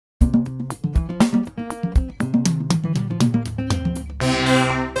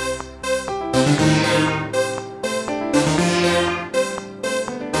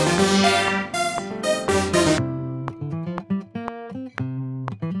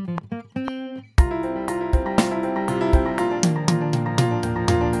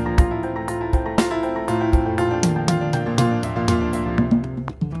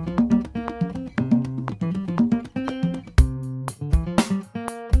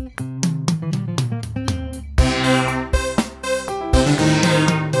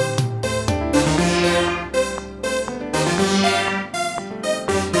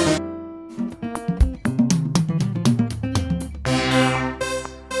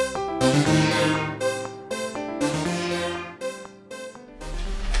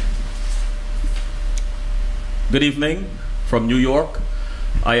Good evening from New York.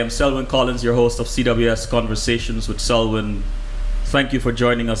 I am Selwyn Collins, your host of CWS Conversations with Selwyn. Thank you for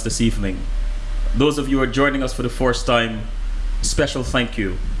joining us this evening. Those of you who are joining us for the first time, special thank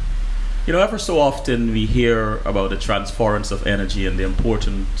you. You know, ever so often we hear about the transference of energy and the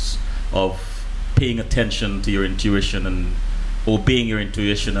importance of paying attention to your intuition and obeying your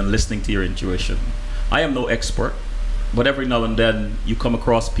intuition and listening to your intuition. I am no expert, but every now and then you come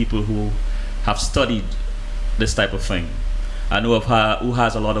across people who have studied this type of thing and who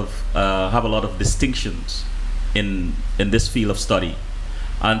have a lot of distinctions in this field of study.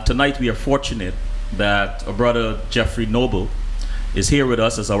 And tonight we are fortunate that our brother Jeffrey Noble is here with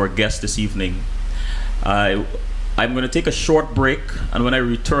us as our guest this evening. I'm going to take a short break, and when I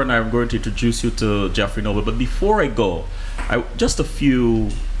return I'm going to introduce you to Jeffrey Noble. But before I go, just a few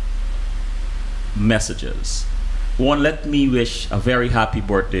messages. One, let me wish a very happy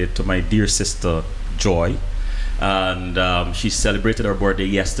birthday to my dear sister Joy. And she celebrated her birthday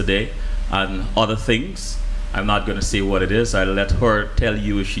yesterday and other things. I'm not going to say what it is. I'll let her tell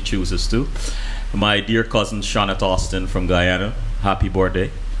you if she chooses to. My dear cousin Shawnette Austin from Guyana, happy birthday.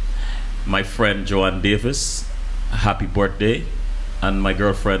 My friend Joanne Davis, happy birthday. And my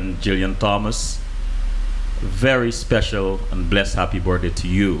girlfriend Jillian Thomas, very special and blessed happy birthday to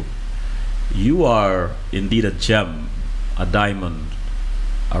you. You are indeed a gem, a diamond,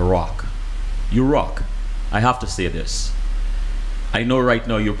 a rock. You rock. I have to say this. I know right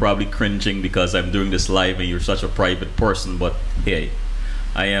now you're probably cringing because I'm doing this live and you're such a private person, but hey,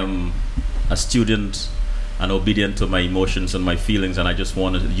 I am a student and obedient to my emotions and my feelings, and I just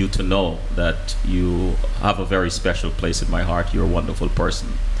wanted you to know that you have a very special place in my heart. You're a wonderful person.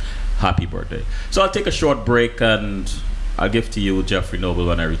 Happy birthday. So I'll take a short break and I'll give to you Jeffrey Noble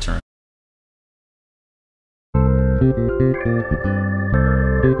when I return.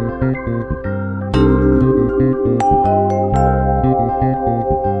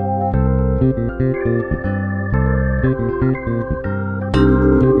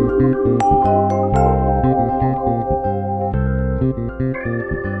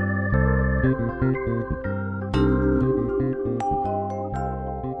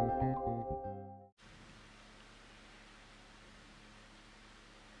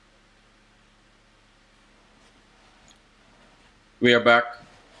 We are back,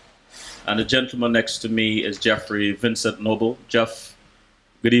 and the gentleman next to me is Jeffrey Vincent Noble. Jeff,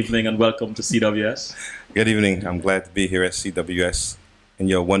 good evening and welcome to CWS. Good evening. I'm glad to be here at CWS in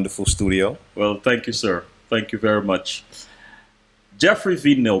your wonderful studio. Well, thank you, sir. Thank you very much. Jeffrey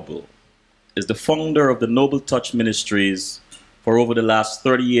V. Noble is the founder of the Noble Touch Ministries. For over the last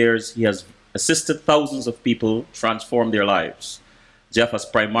 30 years, he has assisted thousands of people transform their lives. Jeff has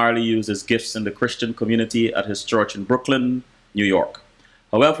primarily used his gifts in the Christian community at his church in Brooklyn, New York.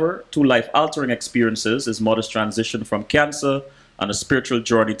 However, two life-altering experiences, his mother's transition from cancer and a spiritual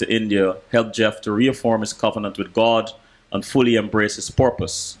journey to India, helped Jeff to reaffirm his covenant with God and fully embrace his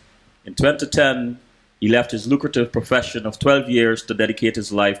purpose. In 2010, he left his lucrative profession of 12 years to dedicate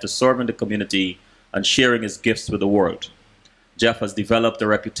his life to serving the community and sharing his gifts with the world. Jeff has developed a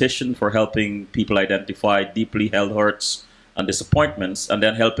reputation for helping people identify deeply held hurts and disappointments, and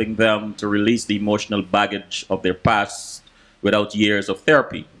then helping them to release the emotional baggage of their past without years of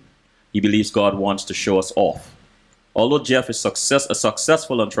therapy. He believes God wants to show us off. Although Jeff is a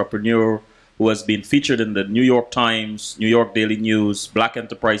successful entrepreneur who has been featured in the New York Times, New York Daily News, Black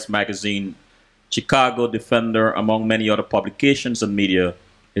Enterprise Magazine, Chicago Defender, among many other publications and media,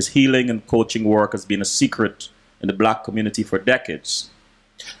 his healing and coaching work has been a secret in the Black community for decades.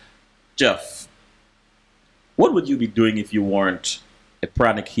 Jeff, what would you be doing if you weren't a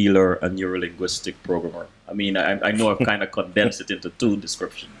pranic healer and neurolinguistic programmer? I mean, I know I've kind of condensed it into two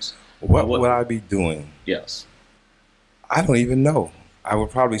descriptions. What would I be doing? Yes. I don't even know. I would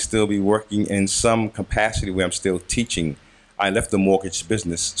probably still be working in some capacity where I'm still teaching. I left the mortgage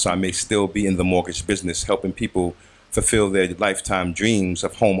business, so I may still be in the mortgage business, helping people fulfill their lifetime dreams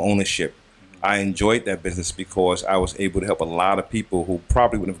of home ownership. I enjoyed that business because I was able to help a lot of people who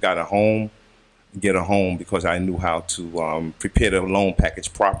probably wouldn't have got a home, get a home, because I knew how to prepare the loan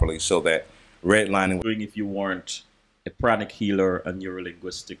package properly so that redlining. If you weren't a pranic healer and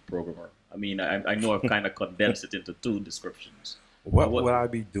neurolinguistic programmer. I mean, I know I've kind of condensed it into two descriptions. What would I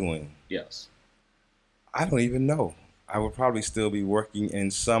be doing? Yes. I don't even know. I would probably still be working in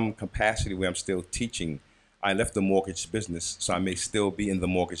some capacity where I'm still teaching. I left the mortgage business, so I may still be in the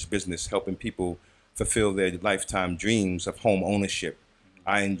mortgage business, helping people fulfill their lifetime dreams of home ownership.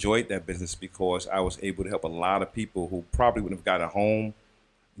 I enjoyed that business because I was able to help a lot of people who probably wouldn't have got a home,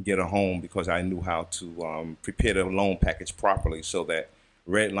 get a home because I knew how to prepare the loan package properly so that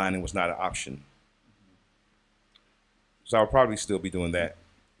redlining was not an option. So I'll probably still be doing that.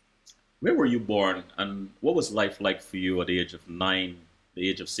 Where were you born, and what was life like for you at the age of 9, the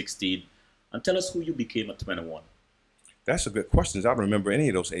age of 16? And tell us who you became at 21. That's a good question. I don't remember any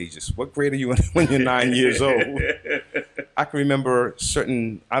of those ages. What grade are you in when you're 9 years old? I can remember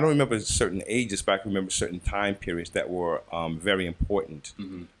certain, I don't remember certain ages, but I can remember certain time periods that were very important.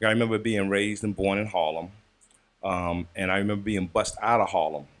 I remember being raised and born in Harlem. And I remember being bused out of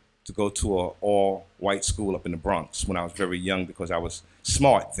Harlem to go to an all-white school up in the Bronx when I was very young because I was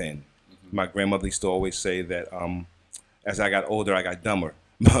smart then. My grandmother used to always say that as I got older, I got dumber.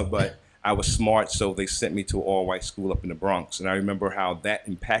 But I was smart, so they sent me to an all-white school up in the Bronx. And I remember how that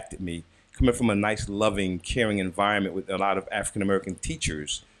impacted me, coming from a nice, loving, caring environment with a lot of African-American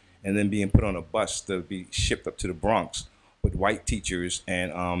teachers, and then being put on a bus to be shipped up to the Bronx with white teachers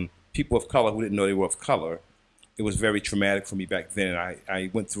and people of color who didn't know they were of color. It was very traumatic for me back then. And I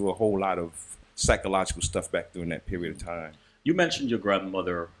went through a whole lot of psychological stuff back during that period of time. You mentioned your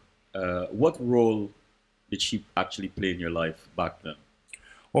grandmother. What role did she actually play in your life back then?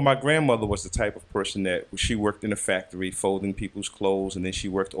 Well, my grandmother was the type of person that she worked in a factory folding people's clothes, and then she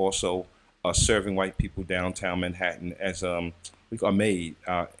worked also serving white people downtown Manhattan as a maid.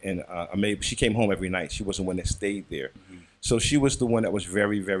 A maid. She came home every night. She wasn't one that stayed there. So she was the one that was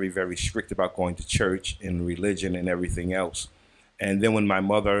very, very, very strict about going to church and religion and everything else. And then when my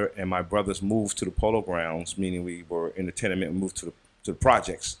mother and my brothers moved to the Polo Grounds, meaning we were in the tenement, we moved to the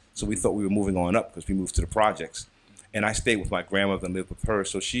projects. So we thought we were moving on up because we moved to the projects. And I stayed with my grandmother and lived with her.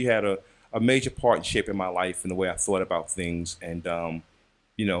 So she had a major part in shaping my life and the way I thought about things. And,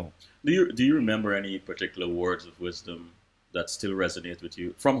 you know. Do you remember any particular words of wisdom that still resonate with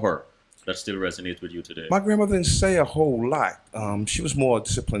you, from her, that still resonate with you today? My grandmother didn't say a whole lot. She was more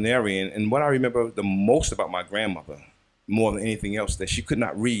disciplinarian. And what I remember the most about my grandmother, more than anything else, that she could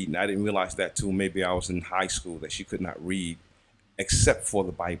not read. And I didn't realize that till maybe I was in high school, that she could not read except for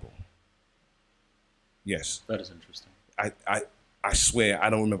the Bible. Yes. That is interesting. I swear I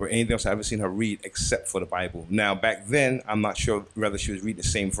don't remember anything else I've ever seen her read except for the Bible. Now, back then, I'm not sure whether she was reading the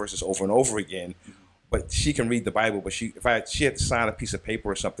same verses over and over again, but she can read the Bible. But she had to sign a piece of paper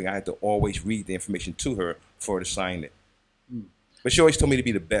or something, I had to always read the information to her for her to sign it. But she always told me to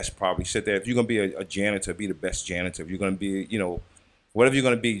be the best, probably. She said that if you're going to be a janitor, be the best janitor. If you're going to be, you know, whatever you're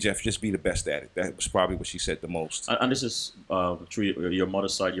going to be, Jeff, just be the best at it. That was probably what she said the most. And this is through your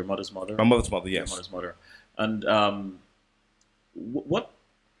mother's side, your mother's mother? My mother's mother, yes. Your mother's mother. And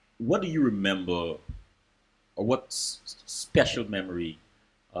what do you remember, or what special memory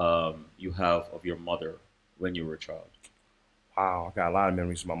you have of your mother when you were a child? Wow, I got a lot of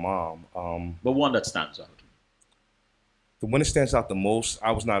memories of my mom. But one that stands out. The one that stands out the most,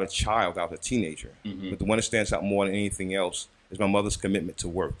 I was not a child, I was a teenager. But the one that stands out more than anything else is my mother's commitment to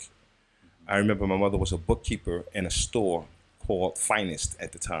work. I remember my mother was a bookkeeper in a store called Finest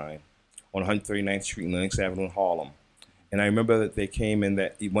at the time on 139th Street and Lenox Avenue in Harlem. And I remember that they came in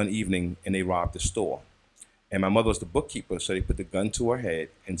that one evening and they robbed the store. And my mother was the bookkeeper, so they put the gun to her head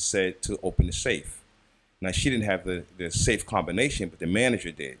and said to open the safe. Now, she didn't have the safe combination, but the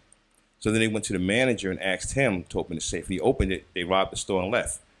manager did. So then they went to the manager and asked him to open the safe. He opened it, they robbed the store and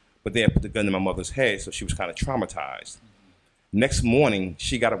left. But they had put the gun in my mother's head, so she was kind of traumatized. Next morning,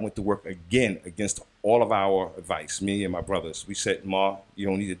 she got up and went to work again against all of our advice, me and my brothers. We said, Ma, you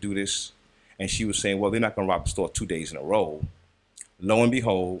don't need to do this. And she was saying, well, they're not going to rob the store 2 days in a row. Lo and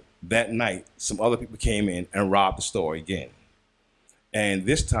behold, that night, some other people came in and robbed the store again. And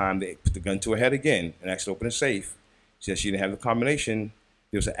this time, they put the gun to her head again and asked her to open the safe. She said she didn't have the combination.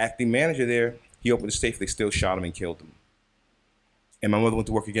 There was an acting manager there. He opened the safe. They still shot him and killed him. And my mother went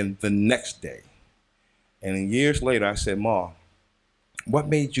to work again the next day. And years later, I said, Ma, what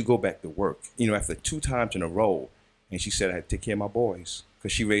made you go back to work? You know, after 2 times in a row. And she said, I had to take care of my boys.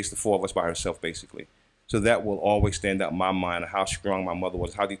 Because she raised the 4 of us by herself, basically. So that will always stand out in my mind of how strong my mother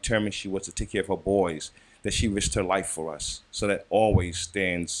was, how determined she was to take care of her boys, that she risked her life for us. So that always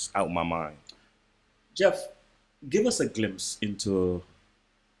stands out in my mind. Jeff, give us a glimpse into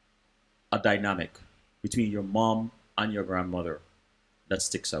a dynamic between your mom and your grandmother that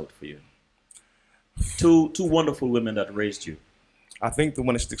sticks out for you. Two wonderful women that raised you. I think the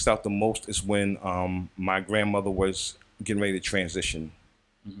one that sticks out the most is when my grandmother was getting ready to transition.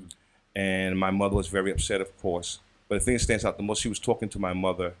 And my mother was very upset, of course. But the thing that stands out the most, she was talking to my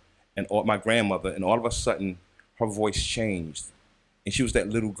mother and my grandmother, and all of a sudden, her voice changed. And she was that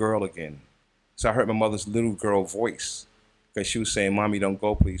little girl again. So I heard my mother's little girl voice. Because she was saying, Mommy, don't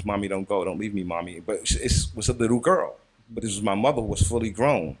go, please. Mommy, don't go. Don't leave me, Mommy. But it was a little girl. But this was my mother who was fully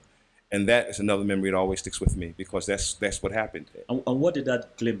grown. And that is another memory that always sticks with me because that's what happened. And what did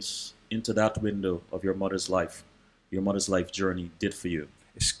that glimpse into that window of your mother's life journey did for you?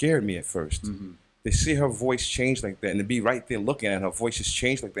 It scared me at first. To see her voice change like that and to be right there looking at her voice just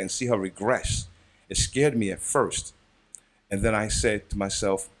change like that and see her regress, it scared me at first. And then I said to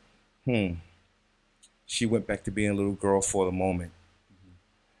myself, she went back to being a little girl for the moment.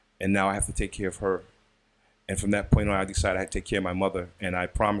 And now I have to take care of her. And from that point on, I decided I had to take care of my mother. And I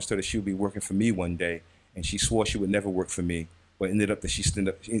promised her that she would be working for me one day. And she swore she would never work for me. But ended up that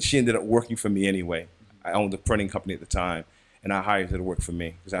she ended up working for me anyway. I owned a printing company at the time. And I hired her to work for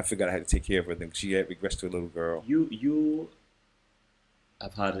me because I figured I had to take care of her. Then she had regressed to a little girl. You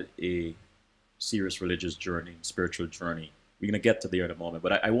have had a serious religious journey, spiritual journey. We're going to get to there in a moment.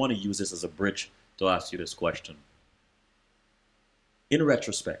 But I want to use this as a bridge to ask you this question. In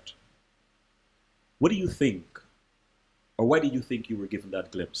retrospect, what do you think, or why did you think you were given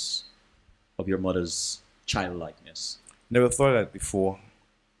that glimpse of your mother's childlikeness? Never thought of that before.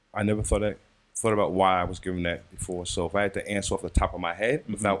 I never thought about why I was given that before. So if I had to answer off the top of my head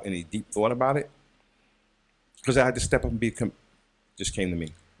without any deep thought about it, because I had to step up and just came to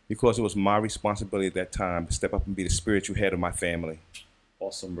me. Because it was my responsibility at that time to step up and be the spiritual head of my family.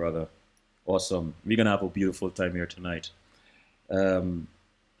 Awesome, brother. Awesome. We're going to have a beautiful time here tonight.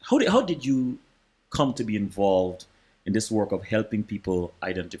 How did you come to be involved in this work of helping people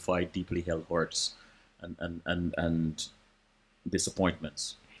identify deeply held hurts and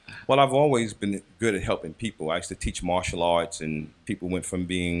disappointments? Well, I've always been good at helping people. I used to teach martial arts, and people went from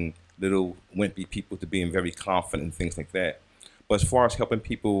being little wimpy people to being very confident and things like that. But as far as helping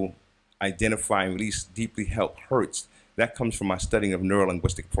people identify and release deeply held hurts, that comes from my studying of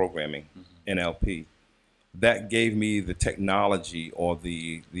neuro-linguistic programming, NLP. That gave me the technology or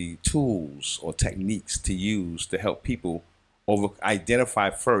the tools or techniques to use to help people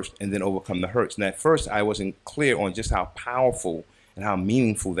identify first and then overcome the hurts. And at first, I wasn't clear on just how powerful and how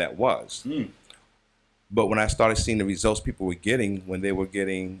meaningful that was. But when I started seeing the results people were getting, when they were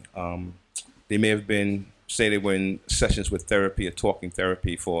getting, they may have been, say they were in sessions with therapy or talking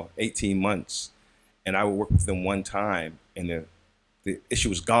therapy for 18 months, and I would work with them one time, and the issue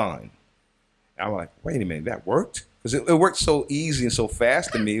was gone. I was like, wait a minute, that worked? Because it worked so easy and so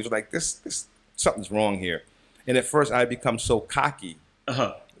fast to me. It was like, this something's wrong here. And at first, I had become so cocky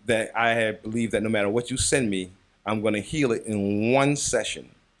that I had believed that no matter what you send me, I'm going to heal it in one session.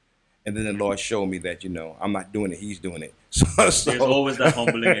 And then the Lord showed me that, I'm not doing it, He's doing it. So there's always that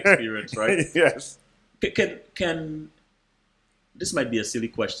humbling experience, right? Yes. Can this might be a silly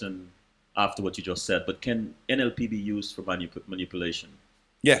question after what you just said, but can NLP be used for manipulation?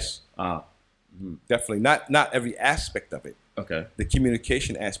 Yes. Definitely. Not every aspect of it. Okay. The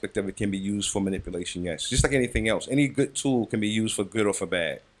communication aspect of it can be used for manipulation, yes. Just like anything else. Any good tool can be used for good or for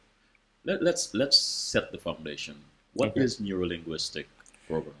bad. Let's set the foundation. What is neuro-linguistic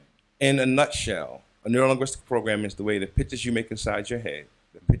programming? In a nutshell, a neuro-linguistic program is the way the pictures you make inside your head,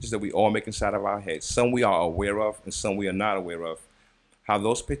 the pictures that we all make inside of our heads, some we are aware of and some we are not aware of, how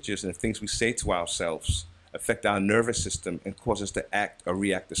those pictures and the things we say to ourselves affect our nervous system and cause us to act or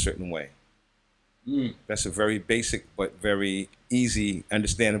react a certain way. That's a very basic but very easy,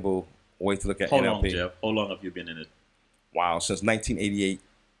 understandable way to look at NLP. How long, Jeff? How long have you been in it? Wow, since 1988.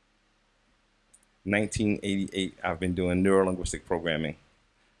 1988, I've been doing neuro-linguistic programming.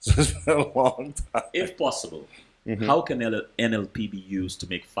 So it's been a long time. If possible, how can NLP be used to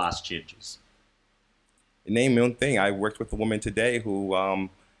make fast changes? Name my own thing. I worked with a woman today who...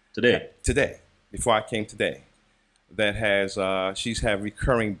 Today, before I came today, that has, she's had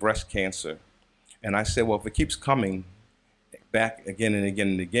recurring breast cancer. And I said, well, if it keeps coming back again and again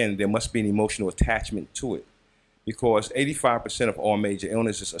and again, there must be an emotional attachment to it. Because 85% of all major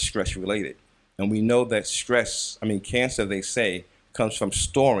illnesses are stress-related. And we know that cancer, they say, comes from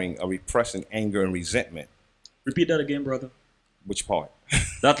storing or repressing anger and resentment. Repeat that again, brother. Which part?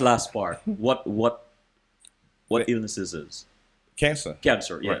 That last part. What illnesses is? Cancer.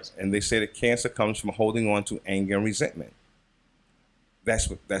 Cancer, yes. Right. And they say that cancer comes from holding on to anger and resentment. That's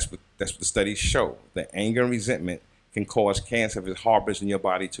what the studies show. That anger and resentment can cause cancer if it harbors in your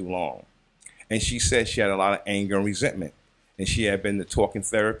body too long. And she said she had a lot of anger and resentment. And she had been to talking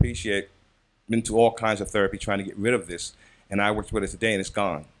therapy. She had been to all kinds of therapy trying to get rid of this. And I worked with her today, and it's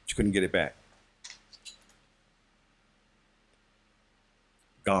gone. She couldn't get it back.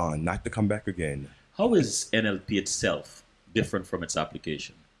 Gone, not to come back again. How is NLP itself different from its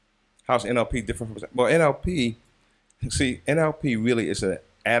application? How's NLP different from its? Well, NLP really is an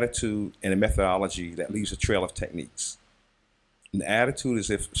attitude and a methodology that leaves a trail of techniques. And the attitude is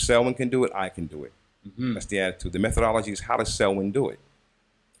if Selwyn can do it, I can do it. That's the attitude. The methodology is how to Selwyn do it.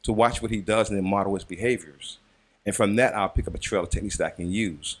 To watch what he does and then model his behaviors. And from that, I'll pick up a trail of techniques that I can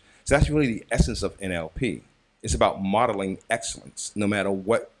use. So that's really the essence of NLP. It's about modeling excellence, no matter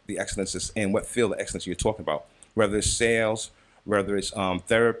what the excellence is and what field of excellence you're talking about. Whether it's sales, whether it's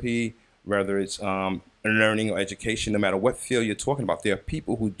therapy, whether it's learning or education, no matter what field you're talking about, there are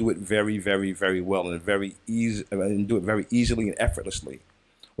people who do it very, very, very well and and do it very easily and effortlessly.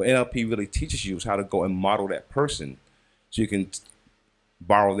 What NLP really teaches you is how to go and model that person so you can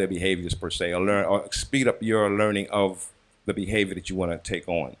borrow their behaviors per se, or learn, or speed up your learning of the behavior that you want to take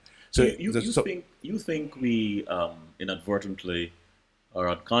on. So you think we inadvertently or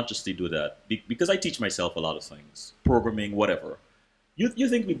unconsciously do that? Because I teach myself a lot of things, programming, whatever. You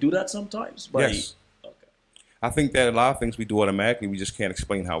think we do that sometimes? Yes. Okay. I think that a lot of things we do automatically, we just can't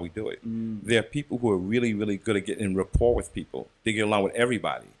explain how we do it. There are people who are really, really good at getting in rapport with people. They get along with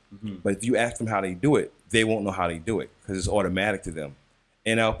everybody. But if you ask them how they do it, they won't know how they do it because it's automatic to them.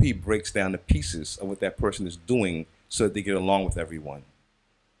 NLP breaks down the pieces of what that person is doing so that they get along with everyone.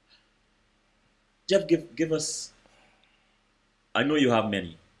 Jeff, give us, I know you have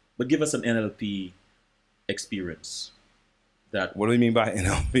many, but give us an NLP experience. What do you mean by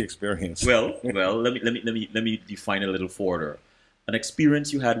NLP experience? Well, let me define it a little further. An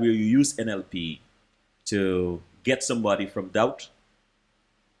experience you had where you used NLP to get somebody from doubt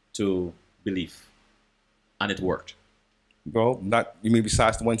to belief, and it worked. Well, you mean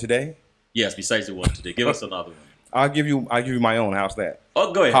besides the one today? Yes, besides the one today. Give us another one. I'll give you my own. How's that?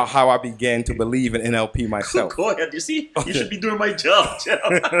 Oh, go ahead. How I began to believe in NLP myself. Go ahead. You see, you should be doing my job, Jeff.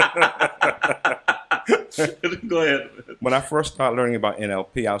 Go ahead. When I first started learning about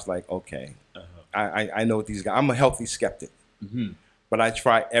NLP, I was like, okay, I know what these guys. I'm a healthy skeptic, but I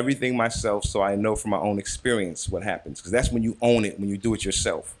try everything myself, so I know from my own experience what happens. Because that's when you own it, when you do it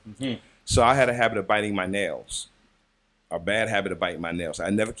yourself. So I had a habit of biting my nails. A bad habit of biting my nails.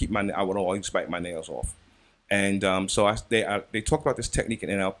 I never keep I would always bite my nails off. And so they talk about this technique in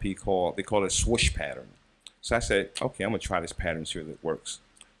NLP they call it a swoosh pattern. So I said, okay, I'm gonna try this pattern, see if it works.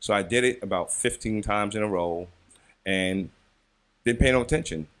 So I did it about 15 times in a row and didn't pay no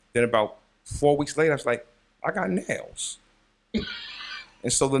attention. Then about 4 weeks later, I was like, I got nails.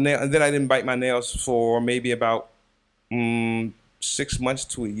 And so and then I didn't bite my nails for maybe about 6 months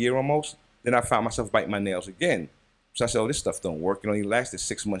to a year almost. Then I found myself biting my nails again. So I said, oh, this stuff don't work. It only lasted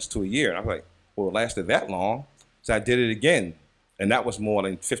 6 months to a year. And I was like, well, it lasted that long. So I did it again. And that was more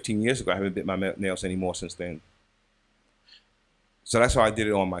than 15 years ago. I haven't bit my nails anymore since then. So that's how I did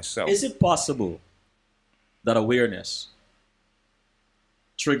it on myself. Is it possible that awareness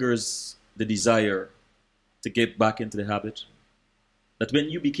triggers the desire to get back into the habit? That when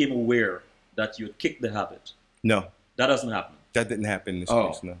you became aware that you had kicked the habit? No. That doesn't happen? That didn't happen in this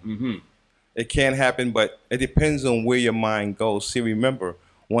case, no. It can happen, but it depends on where your mind goes. See, remember,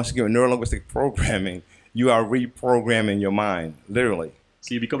 once again, in neurolinguistic programming, you are reprogramming your mind, literally.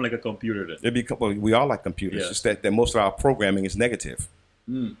 So you become like a computer then? We are like computers. Yes. Just that most of our programming is negative.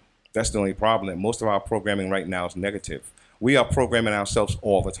 That's the only problem. Most of our programming right now is negative. We are programming ourselves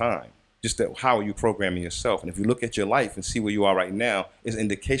all the time. Just that, how are you programming yourself? And if you look at your life and see where you are right now, it's an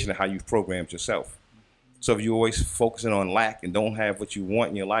indication of how you've programmed yourself. So if you're always focusing on lack and don't have what you want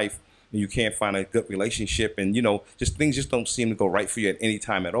in your life, and you can't find a good relationship, and just things just don't seem to go right for you at any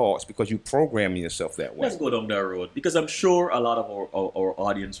time at all, it's because you program yourself that way. Let's go down that road, because I'm sure a lot of our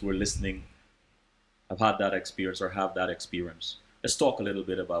audience who are listening have had that experience or have that experience. Let's talk a little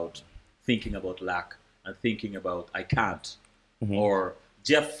bit about thinking about lack and thinking about I can't. Or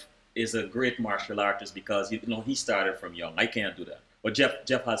Jeff is a great martial artist because he started from young. I can't do that. Or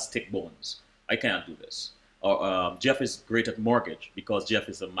Jeff has thick bones. I can't do this. Or Jeff is great at mortgage because Jeff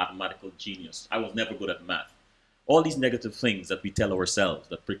is a mathematical genius. I was never good at math. All these negative things that we tell ourselves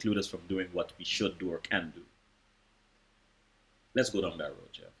that preclude us from doing what we should do or can do. Let's go down that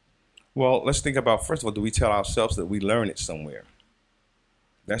road, Jeff. Well, let's think about, first of all, do we tell ourselves that we learn it somewhere?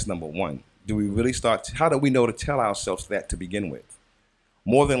 That's number one. Do we really how do we know to tell ourselves that to begin with?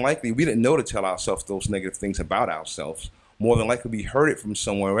 More than likely, we didn't know to tell ourselves those negative things about ourselves. More than likely, we heard it from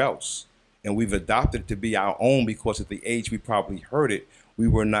somewhere else. And we've adopted it to be our own because at the age we probably heard it, we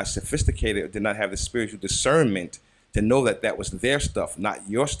were not sophisticated or did not have the spiritual discernment to know that that was their stuff, not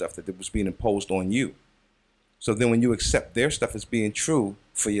your stuff, that it was being imposed on you. So then when you accept their stuff as being true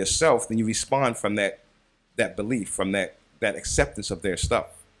for yourself, then you respond from that belief, from that acceptance of their stuff.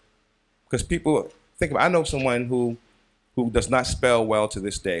 Because people think about, I know someone who does not spell well to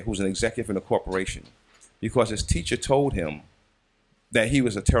this day, who's an executive in a corporation, because his teacher told him that he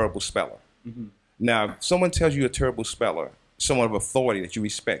was a terrible speller. Now, if someone tells you a terrible speller, someone of authority that you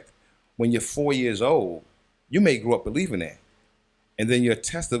respect, when you're 4 years old, you may grow up believing that. And then your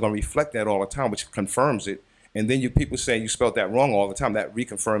tests are going to reflect that all the time, which confirms it. And then people say you spelled that wrong all the time. That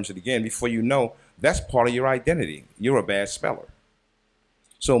reconfirms it again. Before you know, that's part of your identity. You're a bad speller.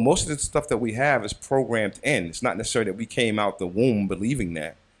 So most of the stuff that we have is programmed in. It's not necessarily that we came out the womb believing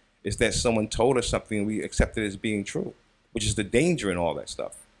that. It's that someone told us something and we accepted it as being true, which is the danger in all that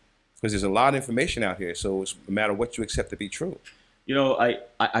stuff. Because there's a lot of information out here, so it's no matter what you accept to be true. You know,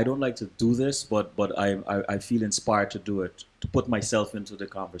 I don't like to do this, but I feel inspired to do it, to put myself into the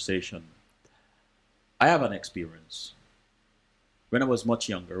conversation. I have an experience. When I was much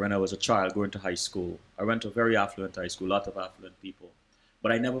younger, when I was a child going to high school, I went to a very affluent high school, a lot of affluent people,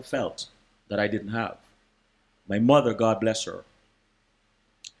 but I never felt that I didn't have. My mother, God bless her,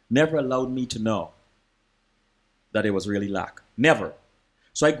 never allowed me to know that it was really lack. Never.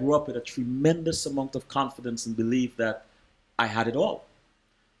 So I grew up with a tremendous amount of confidence and belief that I had it all.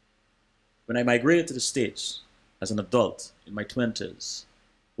 When I migrated to the States as an adult in my 20s,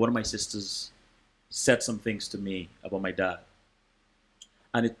 one of my sisters said some things to me about my dad.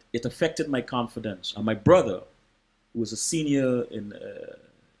 And it affected my confidence. And my brother, who was a senior in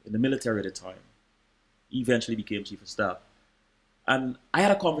the military at the time, he eventually became chief of staff. And I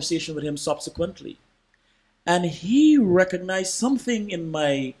had a conversation with him subsequently. And he recognized something in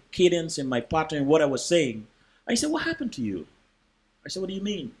my cadence, in my pattern, in what I was saying. I said, what happened to you? I said, what do you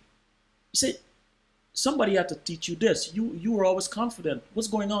mean? He said, somebody had to teach you this. You were always confident. What's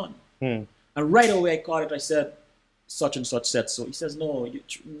going on? And right away I caught it. I said, such and such said so. He says,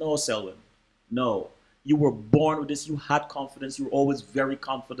 no, Selwyn. No. You were born with this. You had confidence. You were always very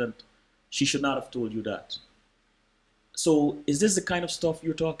confident. She should not have told you that. So is this the kind of stuff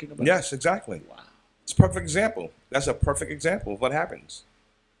you're talking about? Yes, exactly. Wow. It's a perfect example. That's a perfect example of what happens.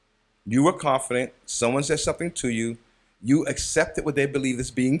 You were confident. Someone said something to you. You accepted what they believe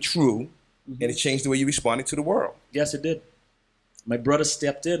is being true, and it changed the way you responded to the world. Yes, it did. My brother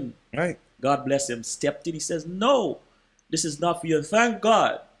stepped in. Right. God bless him. Stepped in. He says, no, this is not for you. Thank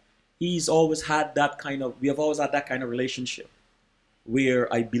God. We have always had that kind of relationship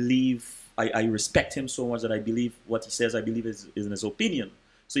where I believe, I respect him so much that I believe what he says, I believe is in his opinion.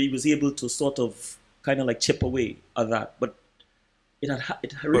 So he was able to sort of kind of like chip away at that. But it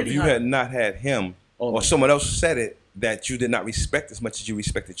really But if you had not had him, or someone else said it that you did not respect as much as you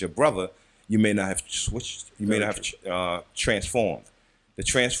respected your brother, you may not have switched. You may not have transformed. The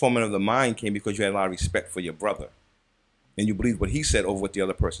transforming of the mind came because you had a lot of respect for your brother. And you believe what he said over what the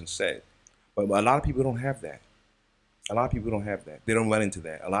other person said. But a lot of people don't have that. A lot of people don't have that. They don't run into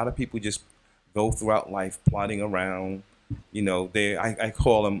that. A lot of people just go throughout life plodding around. You know, I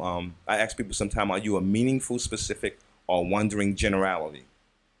call them, I ask people sometimes, are you a meaningful specific or wandering generality?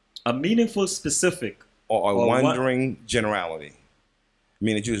 A meaningful specific. Or a wandering generality.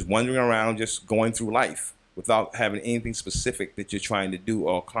 Meaning you're just wandering around, just going through life without having anything specific that you're trying to do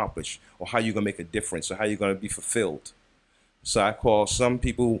or accomplish, or how you're going to make a difference, or how you're going to be fulfilled. So I call some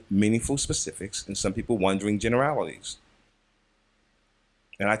people meaningful specifics and some people wandering generalities.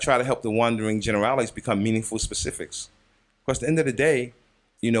 And I try to help the wandering generalities become meaningful specifics. Because at the end of the day,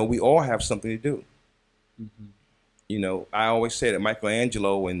 you know, we all have something to do. You know, I always say that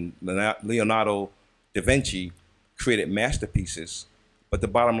Michelangelo and Leonardo da Vinci created masterpieces, but the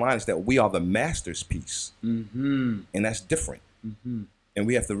bottom line is that we are the master's piece. And that's different. And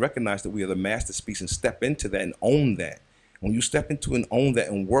we have to recognize that we are the master's piece and step into that and own that. When you step into and own that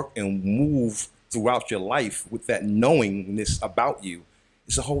and work and move throughout your life with that knowingness about you,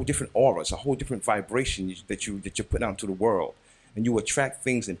 it's a whole different aura. It's a whole different vibration that you're putting out into the world. And you attract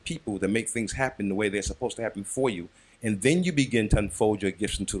things and people that make things happen the way they're supposed to happen for you. And then you begin to unfold your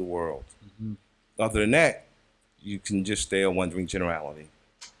gifts into the world. Other than that, you can just stay a wandering generality.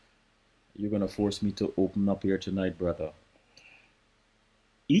 You're going to force me to open up here tonight, brother.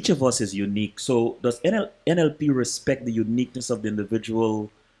 Each of us is unique. So does NLP respect the uniqueness of the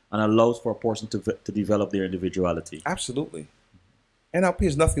individual and allows for a person to develop their individuality? Absolutely. NLP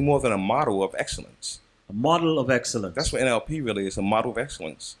is nothing more than a model of excellence. A model of excellence. That's what NLP really is, a model of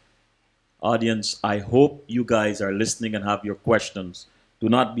excellence. Audience, I hope you guys are listening and have your questions. Do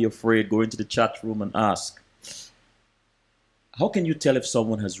not be afraid. Go into the chat room and ask. How can you tell if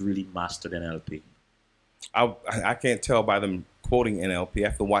someone has really mastered NLP? I can't tell by them quoting NLP. I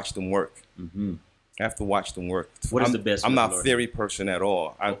have to watch them work. I have to watch them work. What is the best? I'm not a theory person at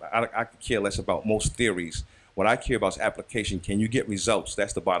all. I could care less about most theories. What I care about is application. Can you get results?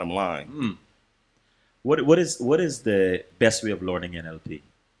 That's the bottom line. What is the best way of learning NLP?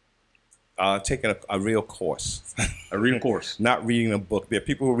 Taking a real course. A real course. Not reading a book. There are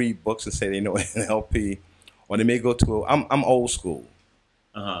people who read books and say they know NLP, or they may go to I'm old school.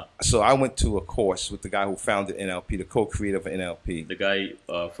 So I went to a course with the guy who founded NLP, the co-creator of NLP. The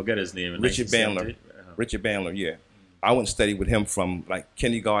guy, forget his name. Richard Bandler. Richard Bandler, yeah. I went and studied with him from like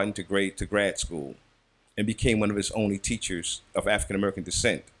kindergarten to grad school, and became one of his only teachers of African American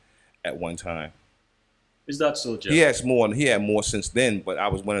descent at one time. Is that so, Jeff? He had more since then, but I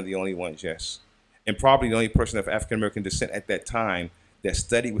was one of the only ones, yes. And probably the only person of African American descent at that time that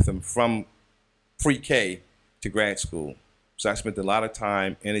studied with him from pre-K to grad school. So I spent a lot of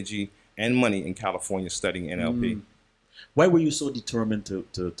time, energy, and money in California studying NLP. Why were you so determined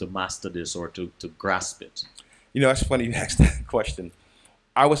to master this or to grasp it? You know, it's funny you asked that question.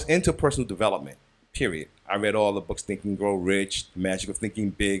 I was into personal development, period. I read all the books, Think and Grow Rich, The Magic of Thinking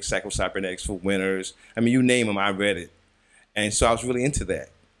Big, Psycho-Cybernetics for Winners. I mean, you name them, I read it. And so I was really into that.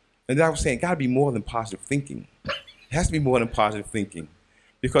 And then I was saying, it got to be more than positive thinking. It has to be more than positive thinking.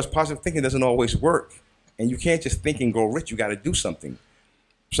 Because positive thinking doesn't always work. And you can't just think and grow rich. You got to do something.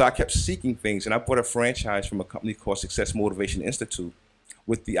 So I kept seeking things. And I bought a franchise from a company called Success Motivation Institute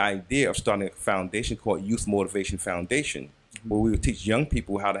with the idea of starting a foundation called Youth Motivation Foundation, where we would teach young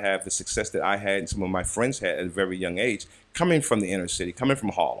people how to have the success that I had and some of my friends had at a very young age, coming from the inner city, coming from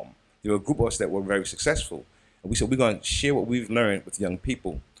Harlem. There were a group of us that were very successful. And we said, we're going to share what we've learned with young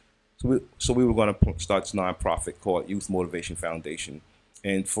people. So we were going to start this nonprofit called Youth Motivation Foundation.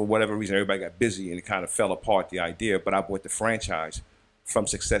 And for whatever reason, everybody got busy and it kind of fell apart, the idea. But I bought the franchise from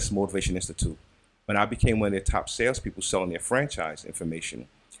Success Motivation Institute. And I became one of their top salespeople selling their franchise information.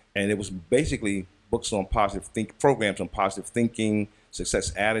 And it was basically books on programs on positive thinking,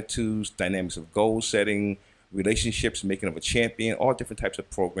 success attitudes, dynamics of goal setting, relationships, making of a champion, all different types of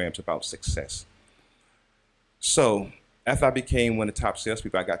programs about success. So after I became one of the top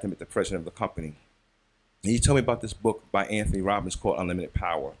salespeople, I got to meet the president of the company. And he told me about this book by Anthony Robbins called Unlimited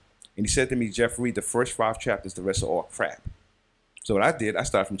Power. And he said to me, Jeff, read the first 5 chapters, the rest are all crap. So what I did, I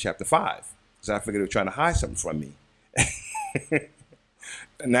started from chapter 5, because I figured they were trying to hide something from me.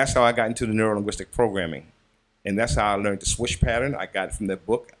 And that's how I got into the neuro-linguistic programming. And that's how I learned the swish pattern. I got it from that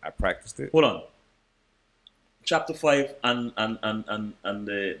book. I practiced it. Hold on. Chapter 5 and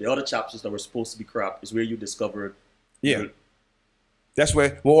the other chapters that were supposed to be crap is where you discovered. Yeah. That's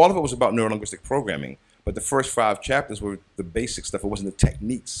where, well, all of it was about neuro-linguistic programming. But the first 5 chapters were the basic stuff. It wasn't the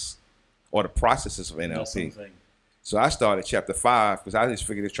techniques or the processes of NLP. So I started chapter 5 because I just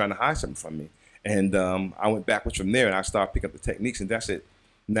figured they were trying to hide something from me. And I went backwards from there and I started picking up the techniques. And that's it.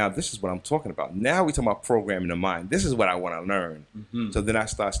 Now, this is what I'm talking about. Now we're talking about programming the mind. This is what I want to learn. So then I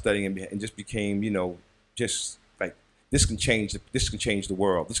started studying and just became, you know, just like, this can change the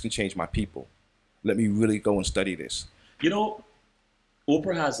world. This can change my people. Let me really go and study this. You know,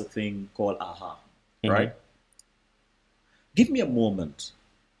 Oprah has a thing called AHA, right? Give me a moment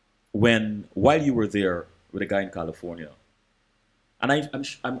while you were there with a guy in California, and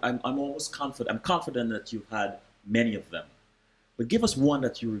I'm almost confident. I'm confident that you've had many of them, but give us one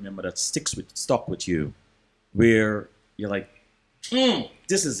that you remember that stuck with you, where you're like,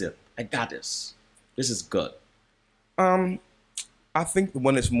 this is it. I got this. This is good. I think the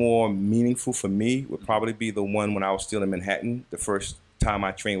one that's more meaningful for me would probably be the one when I was still in Manhattan, the first time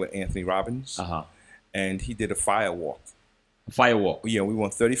I trained with Anthony Robbins. And he did a fire walk. A fire walk? Yeah, we were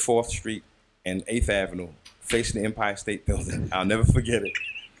on 34th Street and 8th Avenue, facing the Empire State Building. I'll never forget it.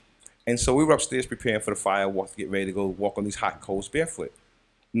 And so we were upstairs preparing for the fire walk to get ready to go walk on these hot coals barefoot.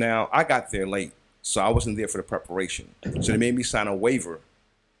 Now, I got there late, so I wasn't there for the preparation. So they made me sign a waiver.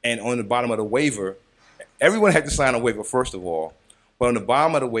 And on the bottom of the waiver, everyone had to sign a waiver, first of all. But on the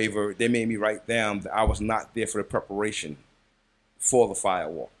bottom of the waiver, they made me write down that I was not there for the preparation for the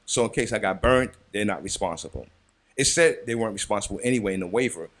firewalk. So in case I got burnt, they're not responsible. It said they weren't responsible anyway in the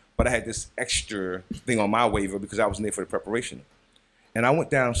waiver, but I had this extra thing on my waiver because I wasn't there for the preparation. And I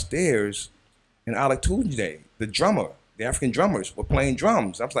went downstairs, and Alec Tunde, the drummer, the African drummers were playing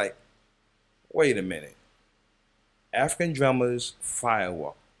drums. I was like, wait a minute. African drummers,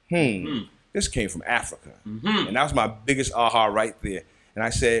 firewalk. This came from Africa. And that was my biggest aha right there. And I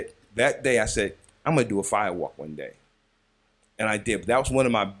said, that day, I said, I'm going to do a firewalk one day. And I did. But that was one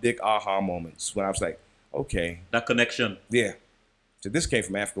of my big aha moments when I was like, okay. That connection. Yeah. So this came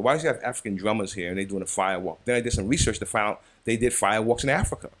from Africa. Why do you have African drummers here and they're doing a firewalk? Then I did some research to find out they did firewalks in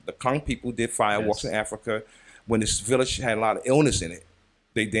Africa. The Kong people did firewalks in Africa. When this village had a lot of illness in it,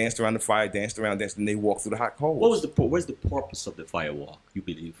 they danced around the fire, danced, and they walked through the hot coals. Where's the purpose of the firewalk, you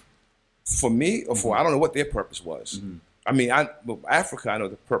believe? For me, or I don't know what their purpose was. I mean, Africa, I know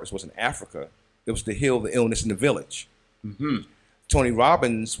the purpose was in Africa. It was to heal the illness in the village. Tony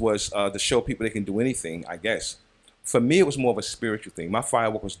Robbins was to show people they can do anything, I guess. For me, it was more of a spiritual thing. My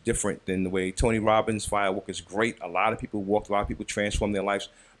firework was different than the way Tony Robbins' firework is great. A lot of people walked, a lot of people transformed their lives.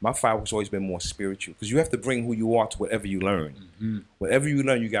 My firework's always been more spiritual because you have to bring who you are to whatever you learn. Whatever you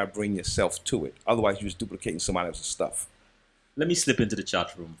learn, you got to bring yourself to it. Otherwise, you're just duplicating somebody else's stuff. Let me slip into the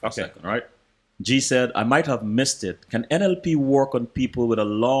chat room for a second, all right? G said, I might have missed it. Can NLP work on people with a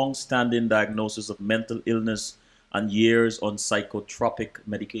long-standing diagnosis of mental illness and years on psychotropic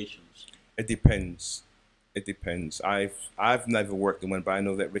medications? It depends. It depends. I've never worked in one, but I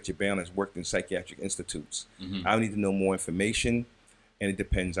know that Richard Bale has worked in psychiatric institutes. I need to know more information, and it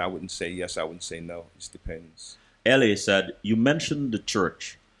depends. I wouldn't say yes, I wouldn't say no. It just depends. LA said, you mentioned the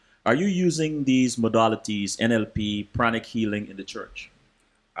church. Are you using these modalities, NLP, pranic healing in the church?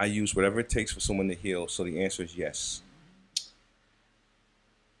 I use whatever it takes for someone to heal, so the answer is yes.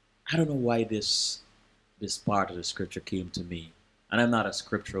 I don't know why this part of the scripture came to me. And I'm not a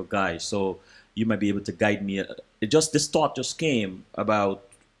scriptural guy, so you might be able to guide me. This thought just came about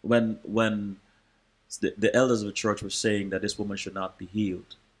when the elders of the church were saying that this woman should not be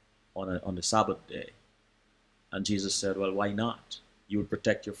healed on the Sabbath day. And Jesus said, well, why not? You would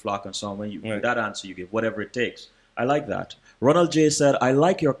protect your flock and so on. With that answer you give, whatever it takes. I like that. Ronald J. said, I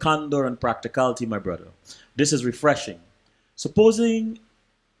like your candor and practicality, my brother. This is refreshing. Supposing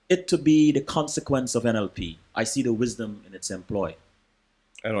it to be the consequence of NLP, I see the wisdom in its employ.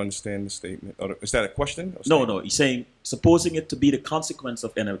 I don't understand the statement. Is that a question? No. He's saying, supposing it to be the consequence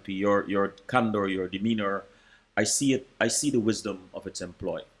of NLP, your candor, your demeanor, I see the wisdom of its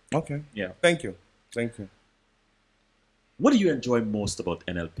employ. Okay. Yeah. Thank you. What do you enjoy most about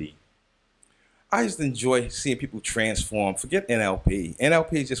NLP? I just enjoy seeing people transform. Forget NLP.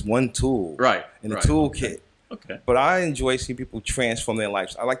 NLP is just one tool. Right. In the toolkit. Okay. But I enjoy seeing people transform their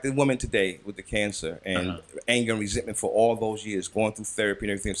lives. I like the woman today with the cancer and anger and resentment for all those years, going through therapy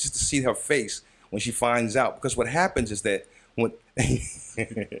and everything. Just to see her face when she finds out. Because what happens is that when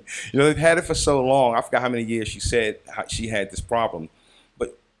they've had it for so long. I forgot how many years she said she had this problem.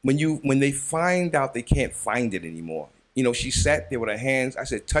 But when they find out they can't find it anymore. She sat there with her hands. I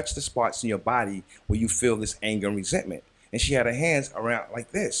said, touch the spots in your body where you feel this anger and resentment. And she had her hands around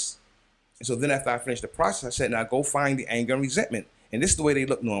like this. And so then after I finished the process, I said, now go find the anger and resentment. And this is the way they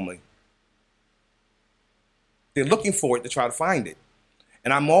look normally. They're looking for it to try to find it.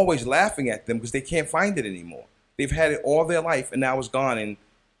 And I'm always laughing at them because they can't find it anymore. They've had it all their life, and now it's gone in,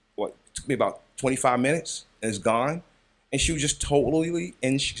 it took me about 25 minutes, and it's gone. And she was just totally,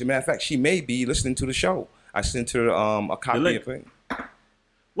 as a matter of fact, she may be listening to the show. I sent her a copy of it.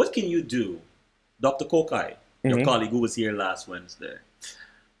 What can you do? Dr. Kokai, your colleague who was here last Wednesday,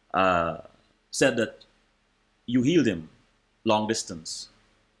 said that you healed him long distance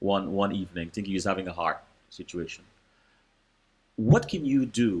one evening, thinking he was having a heart situation. What can you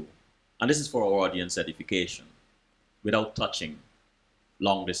do, and this is for our audience edification, without touching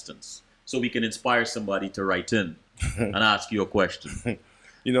long distance, so we can inspire somebody to write in and ask you a question?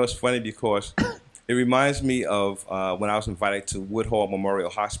 It's funny because it reminds me of when I was invited to Woodhall Memorial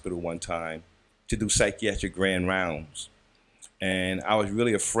Hospital one time to do psychiatric grand rounds. And I was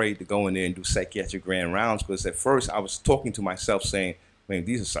really afraid to go in there and do psychiatric grand rounds because at first I was talking to myself saying, man,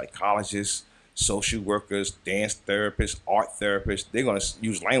 these are psychologists, social workers, dance therapists, art therapists. They're going to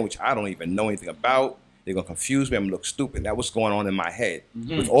use language I don't even know anything about. They're going to confuse me. I'm going to look stupid. That was going on in my head.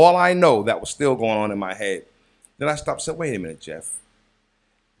 With all I know, that was still going on in my head. Then I stopped and said, wait a minute, Jeff.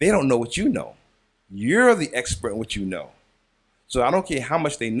 They don't know what you know. You're the expert in what you know. So I don't care how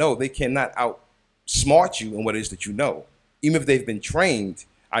much they know. They cannot outsmart you in what it is that you know. Even if they've been trained,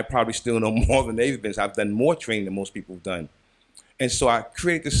 I probably still know more than they've been. So I've done more training than most people have done. And so I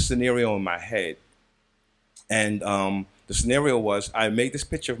created this scenario in my head. And the scenario was I made this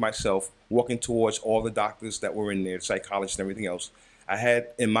picture of myself walking towards all the doctors that were in there, psychologists and everything else. I had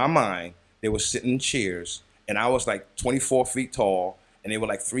in my mind, they were sitting in chairs, and I was like 24 feet tall, and they were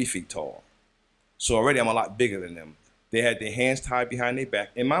like 3 feet tall. So already I'm a lot bigger than them. They had their hands tied behind their back,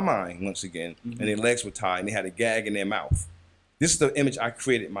 in my mind, once again, and their legs were tied, and they had a gag in their mouth. This is the image I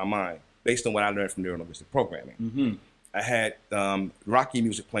created in my mind based on what I learned from neuro-linguistic programming. I had Rocky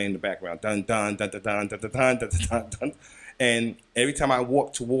music playing in the background, dun dun dun dun dun dun dun dun dun dun dun, and every time I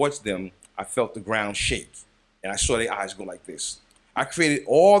walked towards them, I felt the ground shake, and I saw their eyes go like this. I created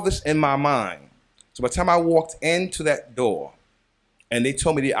all this in my mind. So by the time I walked into that door, and they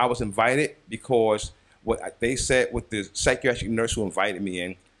told me that I was invited because what they said, what the psychiatric nurse who invited me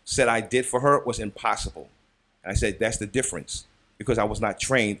in said I did for her was impossible. And I said, that's the difference. Because I was not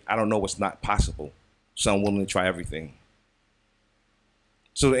trained, I don't know what's not possible. So I'm willing to try everything.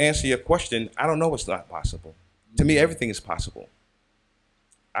 So to answer your question, I don't know what's not possible. To me, everything is possible.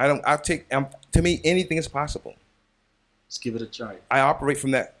 To me, anything is possible. Just give it a try. I operate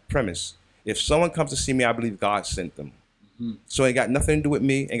from that premise. If someone comes to see me, I believe God sent them. So it ain't got nothing to do with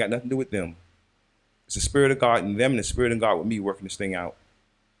me, ain't got nothing to do with them. It's the Spirit of God in them and the Spirit of God with me working this thing out.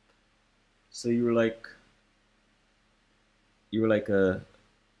 So you were like a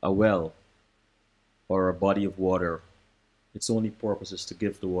well or a body of water. Its only purpose is to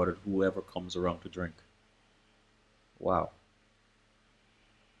give the water to whoever comes around to drink. Wow.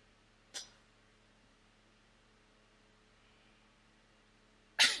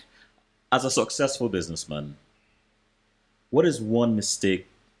 As a successful businessman, what is one mistake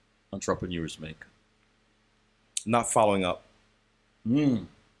entrepreneurs make? Not following up. They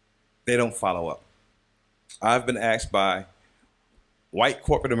don't follow up. I've been asked by white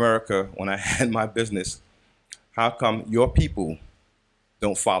corporate America when I had my business, how come your people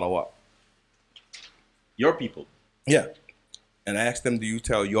don't follow up? Your people? Yeah. And I asked them, do you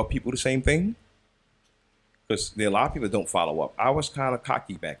tell your people the same thing? Because there are a lot of people that don't follow up. I was kind of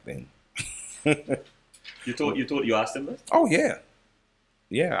cocky back then. You asked them that? Oh yeah.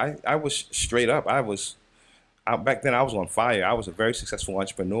 Yeah, I was straight up. Back then I was on fire. I was a very successful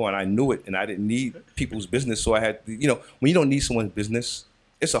entrepreneur and I knew it, and I didn't need people's business. So I had to, when you don't need someone's business,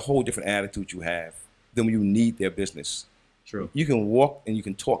 it's a whole different attitude you have than when you need their business. True. You can walk and you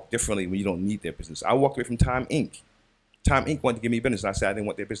can talk differently when you don't need their business. I walked away from Time Inc. Time Inc. wanted to give me business. And I said I didn't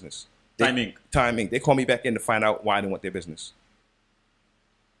want their business. Time Inc. Time Inc. They called me back in to find out why I didn't want their business.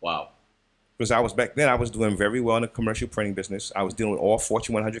 Wow. Because back then I was doing very well in the commercial printing business. I was dealing with all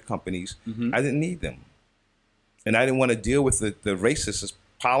Fortune 100 companies. I didn't need them. And I didn't want to deal with the racist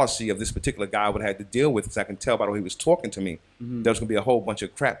policy of this particular guy I would have had to deal with, because I can tell by the way he was talking to me, there was going to be a whole bunch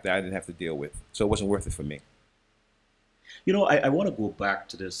of crap that I didn't have to deal with. So it wasn't worth it for me. I want to go back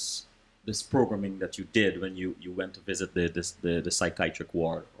to this programming that you did when you went to visit the psychiatric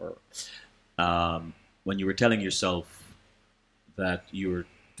ward, or when you were telling yourself that you were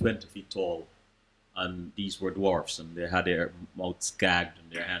 20 feet tall and these were dwarfs and they had their mouths gagged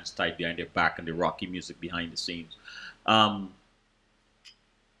and their hands tied behind their back and the rocky music behind the scenes.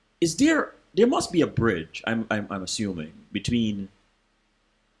 There must be a bridge, I'm assuming, between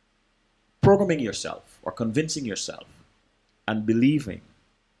programming yourself or convincing yourself and believing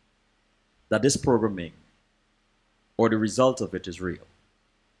that this programming or the result of it is real.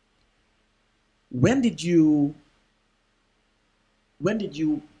 When did you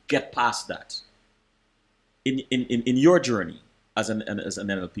get past that in your journey as an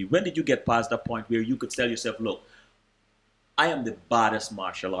NLP? When did you get past that point where you could tell yourself, look, I am the baddest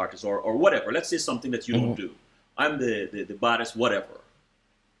martial artist, or whatever. Let's say something that you don't do. I'm the baddest whatever.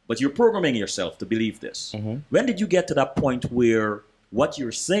 But you're programming yourself to believe this. When did you get to that point where what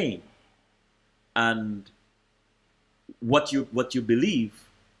you're saying and what you believe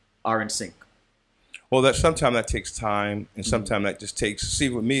are in sync? Well, sometimes that takes time, and sometimes that just takes. See,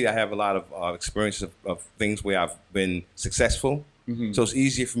 with me, I have a lot of experiences of things where I've been successful, so it's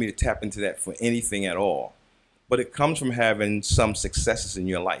easier for me to tap into that for anything at all. But it comes from having some successes in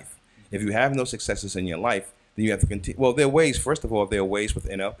your life. If you have no successes in your life, then you have to continue. Well, there are ways. First of all, there are ways with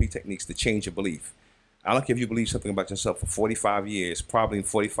NLP techniques to change your belief. I don't care if you believe something about yourself for 45 years. Probably in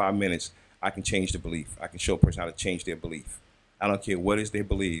 45 minutes, I can change the belief. I can show a person how to change their belief. I don't care what it is they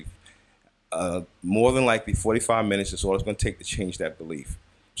believe. More than likely 45 minutes is all it's going to take to change that belief.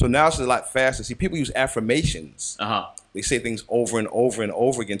 So now it's a lot faster. See, people use affirmations. They say things over and over and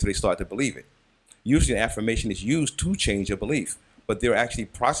over again until they start to believe it. Usually an affirmation is used to change a belief, but there are actually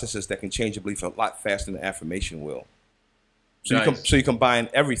processes that can change a belief a lot faster than an affirmation will. So, nice. You combine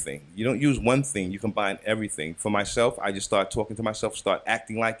everything. You don't use one thing, you combine everything. For myself, I just start talking to myself, start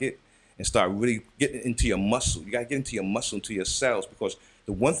acting like it, and start really getting into your muscle. You got to get into your muscle, into your cells, because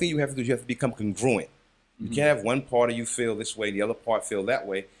the one thing you have to do is you have to become congruent. You can't have one part of you feel this way, the other part feel that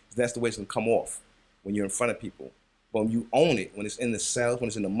way. That's the way it's going to come off when you're in front of people. But when you own it, when it's in the cells, when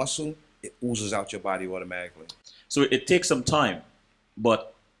it's in the muscle, it oozes out your body automatically. So it takes some time,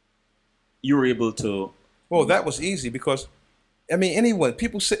 but you were able to... Well, that was easy because, I mean, anyone,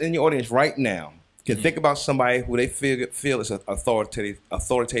 people sitting in your audience right now can think about somebody who they feel is an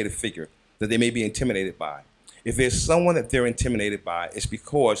authoritative figure that they may be intimidated by. If there's someone that they're intimidated by, it's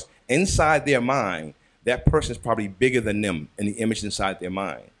because inside their mind, that person is probably bigger than them in the image inside their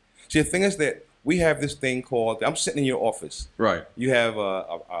mind. See, the thing is that we have this thing called, I'm sitting in your office. Right. You have an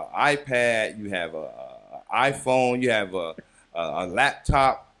iPad, you have an iPhone, you have a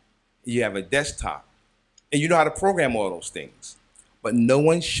laptop, you have a desktop. And you know how to program all those things. But no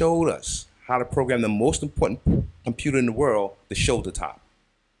one showed us how to program the most important computer in the world, the shoulder top.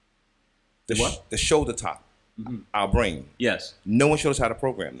 The shoulder top, our brain. Yes. No one showed us how to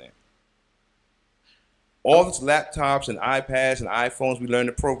program that. All these laptops and iPads and iPhones, we learn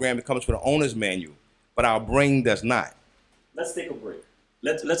the program. It comes with an owner's manual, but our brain does not. Let's take a break.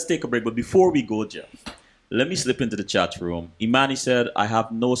 Let's take a break. But before we go, Jeff, let me slip into the chat room. Imani said, I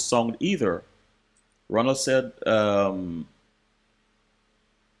have no sound either. Ronald said,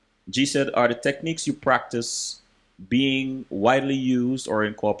 G said, are the techniques you practice being widely used or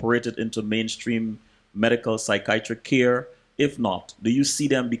incorporated into mainstream medical psychiatric care? If not, do you see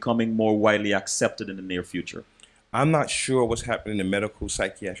them becoming more widely accepted in the near future? I'm not sure what's happening in the medical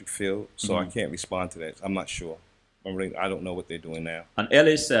psychiatric field, so I can't respond to that. I'm not sure. I don't know what they're doing now. And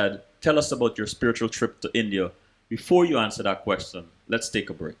LA said, tell us about your spiritual trip to India. Before you answer that question, let's take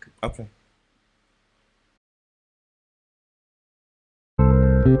a break. Okay.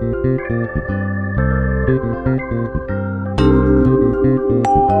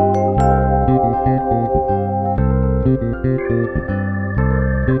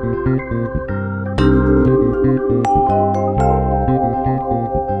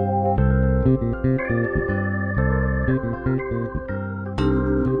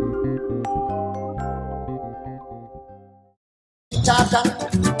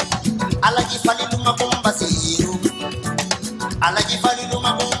 Alaji falilu makumba siru, alaji falilu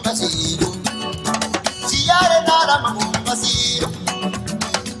makumba siru, siyare nara makumba siru,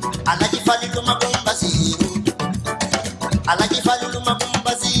 alaji falilu makumba siru, alaji falilu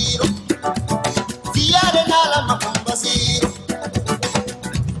makumba siru, siyare nara makumba siru.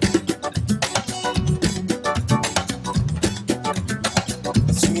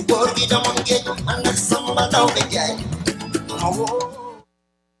 Sumi borgi damonge, anak samba daw begay.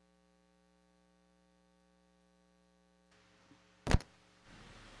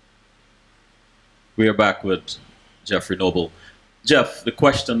 We are back with Jeffrey Noble. Jeff, the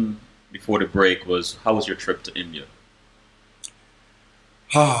question before the break was, how was your trip to India?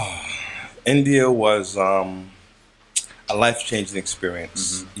 India was a life-changing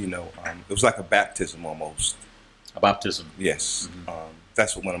experience. You know, it was like a baptism almost. A baptism? Yes.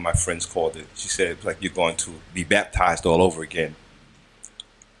 That's what one of my friends called it. She said, it's like you're going to be baptized all over again.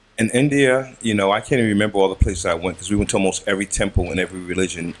 In India, you know, I can't even remember all the places I went because we went to almost every temple and every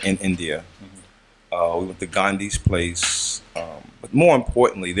religion in India. We went to Gandhi's place. But more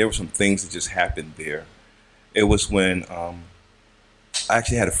importantly, there were some things that just happened there. It was when I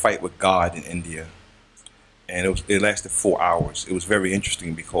actually had a fight with God in India. And it lasted 4 hours. It was very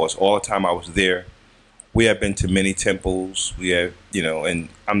interesting because all the time I was there, we have been to many temples. We have, you know, and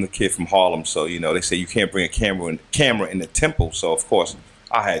I'm the kid from Harlem, so you know they say you can't bring a camera in the temple. So of course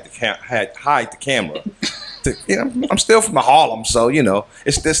I had to hide the camera. You know, I'm still from Harlem, so you know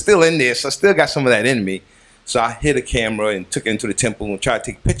it's still in there. So I still got some of that in me. So I hid a camera and took it into the temple and tried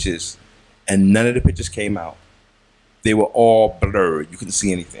to take pictures, and none of the pictures came out. They were all blurred. You couldn't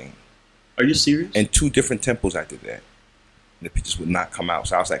see anything. Are you serious? In 2 different temples I did that, and the pictures would not come out.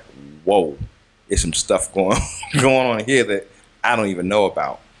 So I was like, whoa. There's some stuff going on here that I don't even know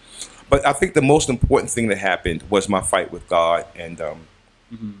about. But I think the most important thing that happened was my fight with God. And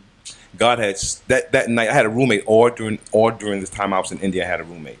God had, that night, I had a roommate all during the time I was in India, I had a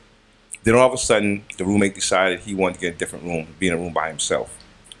roommate. Then all of a sudden, the roommate decided he wanted to get a different room, be in a room by himself,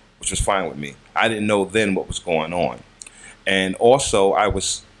 which was fine with me. I didn't know then what was going on. And also, I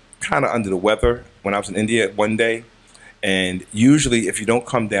was kind of under the weather when I was in India one day. And usually, if you don't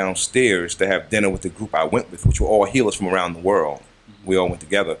come downstairs to have dinner with the group I went with, which were all healers from around the world, we all went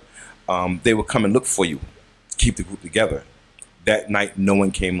together, they would come and look for you, keep the group together. That night, no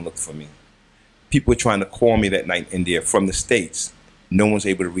one came and looked for me. People were trying to call me that night in India from the States. No one was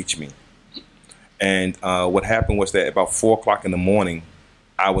able to reach me. And what happened was that about 4 o'clock in the morning,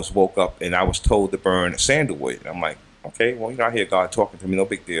 I was woke up and I was told to burn sandalwood. I'm like, okay, well, you know, I hear God talking to me, no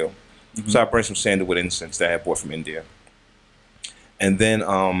big deal. So I burned some sandalwood incense that I had bought from India. And then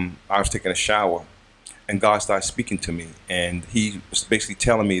I was taking a shower, and God started speaking to me. And he was basically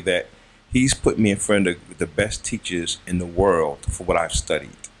telling me that he's put me in front of the best teachers in the world for what I've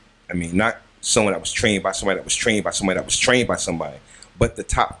studied. I mean, not someone that was trained by somebody that was trained by somebody that was trained by somebody, but the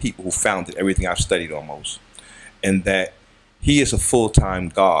top people who founded everything I've studied almost. And that he is a full-time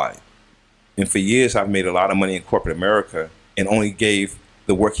God. And for years, I've made a lot of money in corporate America and only gave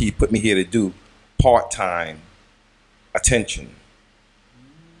the work he put me here to do part-time attention.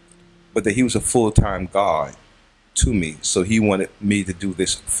 But that he was a full-time God to me, so he wanted me to do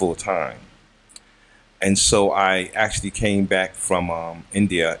this full-time. And so I actually came back from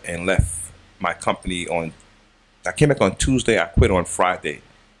India and left my company I came back on Tuesday, I quit on Friday.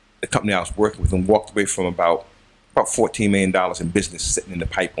 The company I was working with and walked away from about $14 million in business sitting in the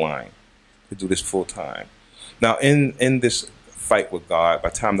pipeline to do this full-time. Now in this fight with God. By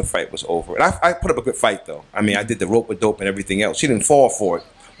the time the fight was over, and I put up a good fight though. I mean, I did the rope with dope and everything else. She didn't fall for it,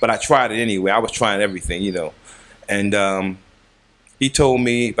 but I tried it anyway. I was trying everything, you know. And he told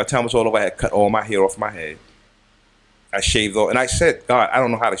me by the time it was all over, I had cut all my hair off my head. I shaved all, and I said, God, I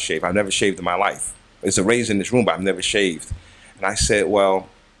don't know how to shave. I've never shaved in my life. There's a razor in this room, but I've never shaved. And I said, well,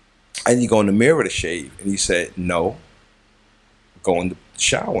 I need to go in the mirror to shave. And he said, no, go in the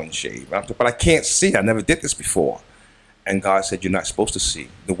shower and shave. But I can't see. I never did this before. And God said, you're not supposed to see.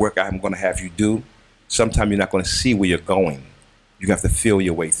 The work I'm going to have you do, sometimes you're not going to see where you're going. You have to feel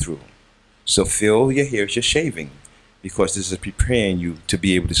your way through. So feel your hair as you're shaving, because this is preparing you to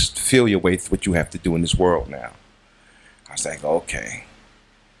be able to feel your way through what you have to do in this world now. I was like, okay.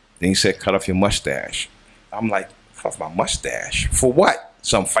 Then he said, cut off your mustache. I'm like, cut off my mustache? For what?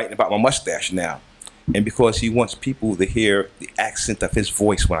 So I'm fighting about my mustache now. And because he wants people to hear the accent of his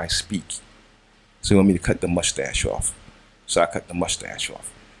voice when I speak. So he wanted me to cut the mustache off. So I cut the mustache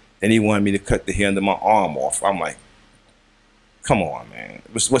off. Then he wanted me to cut the hair under my arm off. I'm like, come on, man.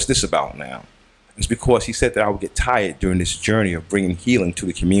 What's this about now? It's because he said that I would get tired during this journey of bringing healing to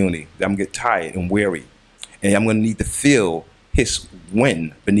the community. That I'm going to get tired and weary. And I'm going to need to feel his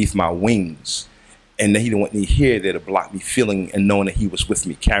wind beneath my wings. And then he didn't want any hair there to block me feeling and knowing that he was with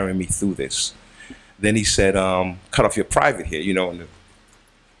me, carrying me through this. Then he said, cut off your private hair, you know. And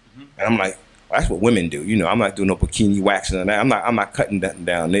I'm like, well, that's what women do. You know, I'm not doing no bikini waxing and that. I'm not cutting that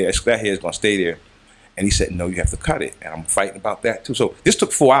down there. That hair is going to stay there. And he said, no, you have to cut it. And I'm fighting about that too. So this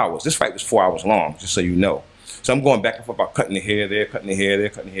took 4 hours. This fight was 4 hours long, just so you know. So I'm going back and forth about cutting the hair there, cutting the hair there,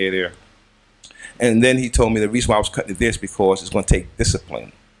 cutting the hair there. And then he told me the reason why I was cutting it there is because it's going to take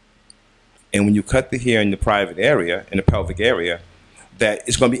discipline. And when you cut the hair in the private area, in the pelvic area, that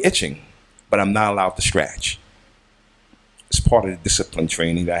it's going to be itching, but I'm not allowed to scratch. It's part of the discipline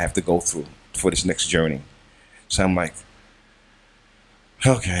training that I have to go through for this next journey. So I'm like,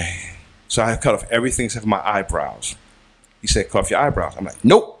 okay. So I cut off everything except for my eyebrows. He said, cut off your eyebrows. I'm like,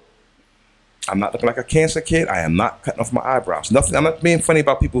 nope. I'm not looking like a cancer kid. I am not cutting off my eyebrows. Nothing. I'm not being funny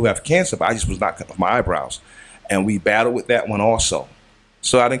about people who have cancer, but I just was not cutting off my eyebrows. And we battled with that one also.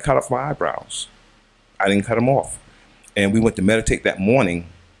 So I didn't cut off my eyebrows. I didn't cut them off. And we went to meditate that morning,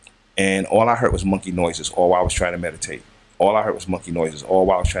 and all I heard was monkey noises all while I was trying to meditate. All I heard was monkey noises all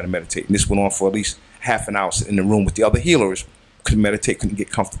while I was trying to meditate. And this went on for at least half an hour sitting in the room with the other healers. Couldn't meditate, couldn't get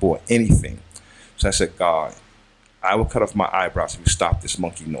comfortable or anything. So I said, God, I will cut off my eyebrows if you stop this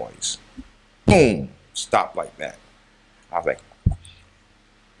monkey noise. Boom, stop like that. I was like,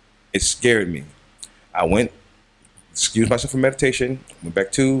 it scared me. I went, excused myself from meditation, went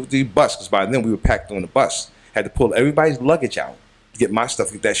back to the bus, because by then we were packed on the bus. Had to pull everybody's luggage out to get my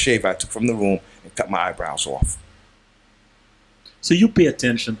stuff, get that shave I took from the room, and cut my eyebrows off. So you pay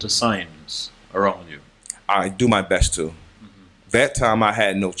attention to signs around you? I do my best to. That time I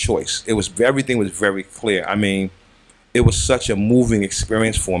had no choice. Everything was very clear. I mean, it was such a moving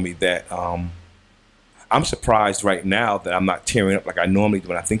experience for me that I'm surprised right now that I'm not tearing up like I normally do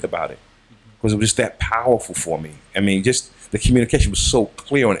when I think about it, because it was just that powerful for me. I mean, just the communication was so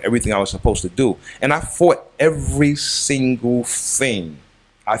clear on everything I was supposed to do. And I fought every single thing.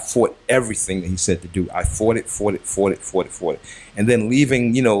 I fought everything that he said to do. I fought it. And then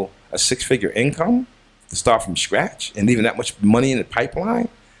leaving, you know, a 6-figure income to start from scratch and leaving that much money in the pipeline,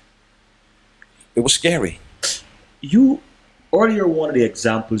 it was scary. You earlier, one of the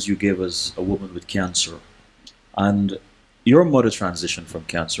examples you gave us a woman with cancer, and your mother transitioned from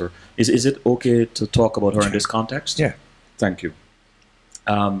cancer. Is it okay to talk about her in this context? Yeah. Thank you.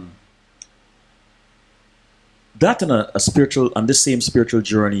 That and a spiritual, and this same spiritual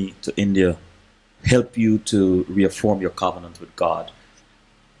journey to India help you to reaffirm your covenant with God.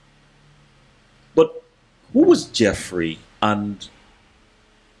 But who was Jeffrey, and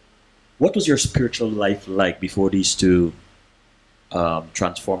what was your spiritual life like before these two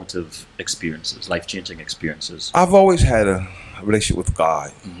transformative experiences, life-changing experiences? I've always had a relationship with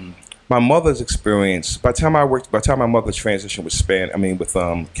God. My mother's experience, by the time my mother transitioned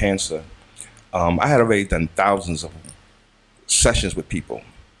with cancer, I had already done thousands of sessions with people.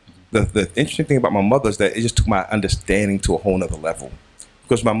 The interesting thing about my mother is that it just took my understanding to a whole nother level.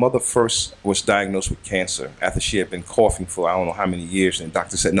 Because my mother first was diagnosed with cancer after she had been coughing for I don't know how many years, and the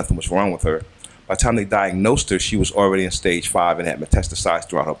doctor said nothing was wrong with her. By the time they diagnosed her, she was already in stage 5 and had metastasized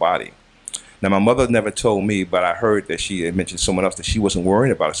throughout her body. Now, my mother never told me, but I heard that she had mentioned to someone else that she wasn't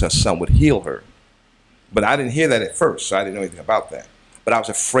worrying about it, so her son would heal her. But I didn't hear that at first, so I didn't know anything about that. But I was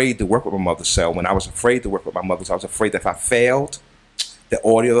afraid to work with my mother. So when I was afraid to work with my mother, I was afraid that if I failed, that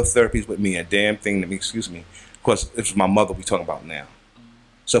all the other therapies would mean a damn thing to me, excuse me, because it was my mother we're talking about now.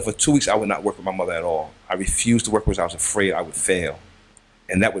 So for 2 weeks, I would not work with my mother at all. I refused to work with her. I was afraid I would fail.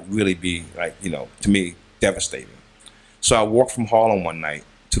 And that would really be, like, you know, to me, devastating. So I walked from Harlem one night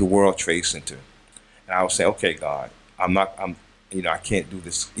to the World Trade Center. And I would say, okay, God, I can't do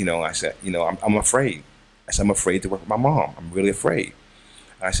this. You know, I said, you know, I'm afraid. I said, I'm afraid to work with my mom. I'm really afraid.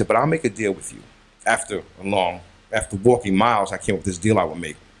 And I said, but I'll make a deal with you. After walking miles, I came up with this deal I would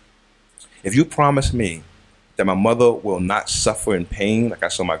make. If you promise me that my mother will not suffer in pain like I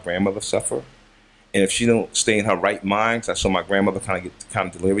saw my grandmother suffer, and if she don't stay in her right mind, 'cause I saw my grandmother kind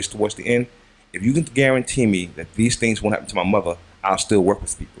of delirious towards the end, if you can guarantee me that these things won't happen to my mother, I'll still work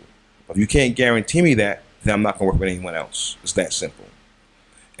with people. But if you can't guarantee me that, then I'm not going to work with anyone else. It's that simple.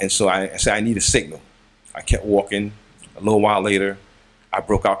 And so I said, I need a signal. I kept walking. A little while later, I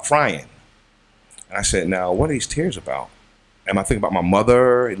broke out crying. And I said, now, what are these tears about? Am I thinking about my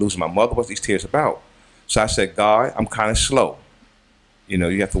mother, losing my mother? What's these tears about? So I said, God, I'm kind of slow. You know,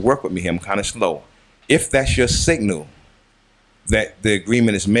 you have to work with me here. I'm kind of slow. If that's your signal that the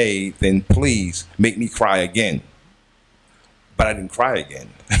agreement is made, then please make me cry again. But I didn't cry again.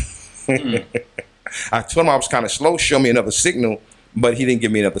 I told him I was kind of slow, show me another signal, but he didn't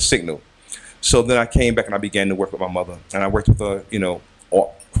give me another signal. So then I came back and I began to work with my mother. And I worked with her, you know,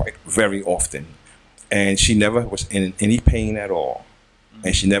 quite very often. And she never was in any pain at all.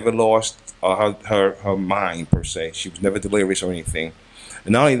 And she never lost her mind, per se. She was never delirious or anything.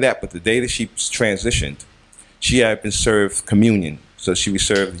 And not only that, but the day that she transitioned, she had been served communion. So she was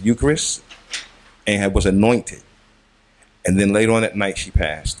served the Eucharist and was anointed. And then later on that night, she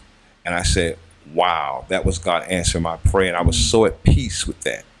passed. And I said, wow, that was God answering my prayer. And I was so at peace with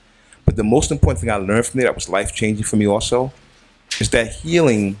that. But the most important thing I learned from it, that was life-changing for me also, is that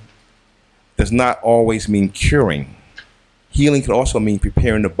healing does not always mean curing. Healing can also mean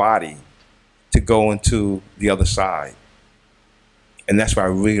preparing the body to go into the other side. And that's what I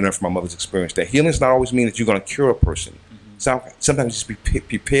really learned from my mother's experience. That healing does not always mean that you're going to cure a person. Sometimes just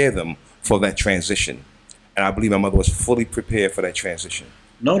prepare them for that transition. And I believe my mother was fully prepared for that transition.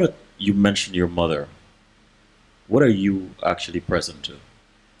 Now that you mentioned your mother, what are you actually present to?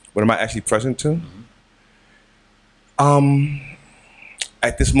 What am I actually present to?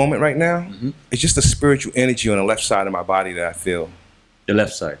 At this moment right now, it's just a spiritual energy on the left side of my body that I feel. The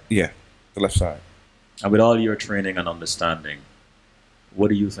left side? Yeah, the left side. And with all your training and understanding, what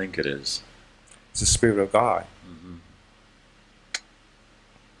do you think it is? It's the Spirit of God.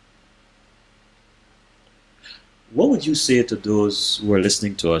 What would you say to those who are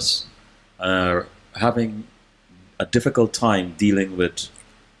listening to us having a difficult time dealing with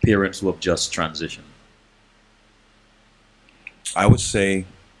parents who have just transitioned? I would say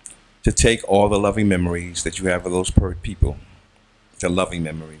to take all the loving memories that you have of those people, the loving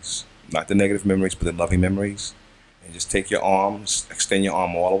memories, not the negative memories, but the loving memories, and just take your arms, extend your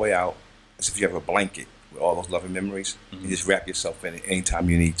arm all the way out, as if you have a blanket with all those loving memories, and just wrap yourself in it anytime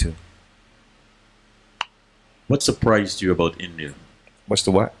you need to. What surprised you about India? What's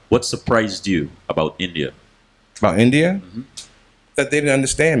the what? What surprised you about India? About India? That they didn't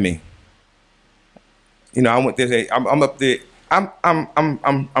understand me. You know, I went there. I'm up there.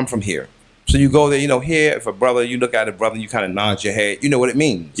 I'm from here. So you go there. You know, here if a brother, you look at a brother, you kind of nod your head. You know what it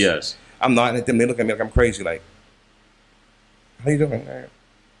means. Yes. I'm nodding at them. They look at me like I'm crazy. Like, how you doing?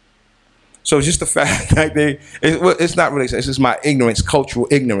 So it's just the fact that it's not really. It's just my ignorance, cultural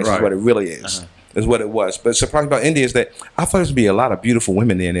ignorance, is what it really is. Is what it was. But surprising about India is that I thought there would be a lot of beautiful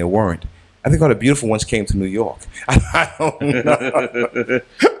women there, and there weren't. I think all the beautiful ones came to New York. I don't know.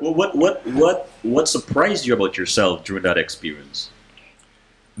 Well, what surprised you about yourself during that experience?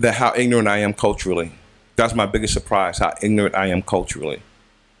 That how ignorant I am culturally. That's my biggest surprise, how ignorant I am culturally.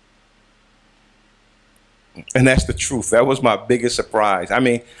 And that's the truth. That was my biggest surprise. I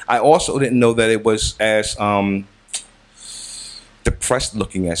mean, I also didn't know that it was as depressed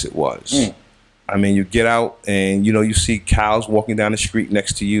looking as it was. I mean, you get out and, you know, you see cows walking down the street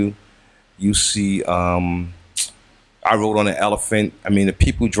next to you. You see, I rode on an elephant. I mean, the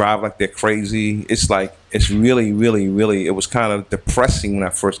people drive like they're crazy. It's like, it's really, really, really, it was kind of depressing when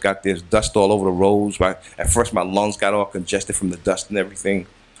I first got there. There's dust all over the roads. At first, my lungs got all congested from the dust and everything.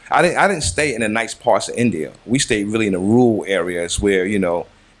 I didn't stay in the nice parts of India. We stayed really in the rural areas where, you know,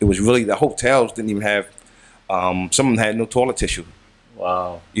 it was really, the hotels didn't even have, some of them had no toilet tissue.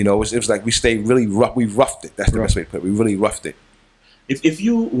 Wow. You know, it was like we stayed really rough. We roughed it. That's the best way to put it. We really roughed it. If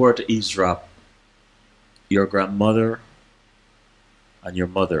you were to eavesdrop your grandmother and your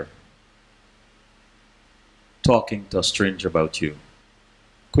mother talking to a stranger about you,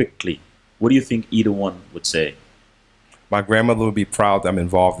 quickly, what do you think either one would say? My grandmother would be proud that I'm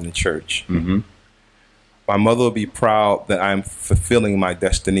involved in the church. My My mother will be proud that I'm fulfilling my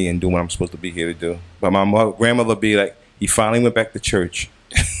destiny and doing what I'm supposed to be here to do. But my grandmother will be like, he finally went back to church.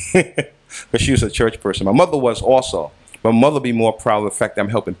 Because she was a church person. My mother was also. My mother will be more proud of the fact that I'm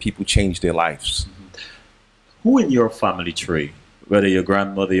helping people change their lives. Who in your family tree, whether your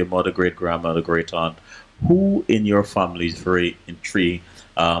grandmother, your mother, great grandmother, great aunt, who in your family tree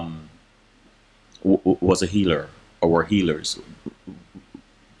was a healer or were healers?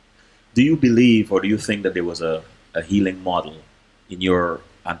 Do you believe or do you think that there was a healing model in your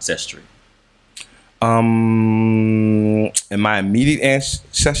ancestry? In my immediate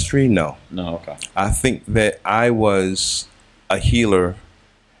ancestry, no. No, okay. I think that I was a healer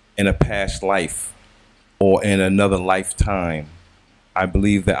in a past life or in another lifetime. I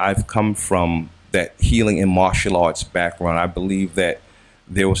believe that I've come from that healing and martial arts background. I believe that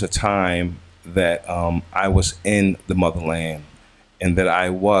there was a time that I was in the motherland and that I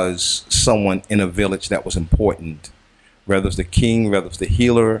was someone in a village that was important. Whether it's the king, whether it's the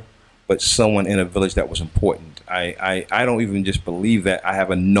healer, but someone in a village that was important. I don't even just believe that. I have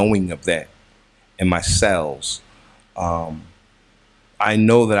a knowing of that in my cells. I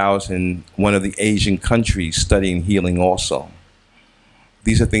know that I was in one of the Asian countries studying healing also.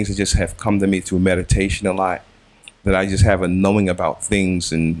 These are things that just have come to me through meditation a lot, that I just have a knowing about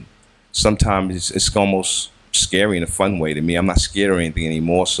things, and sometimes it's almost scary in a fun way to me. I'm not scared of anything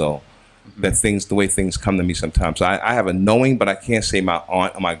anymore, so that things, the way things come to me sometimes. So I have a knowing, but I can't say my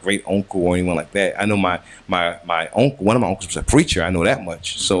aunt or my great uncle or anyone like that. I know my uncle, one of my uncles was a preacher, I know that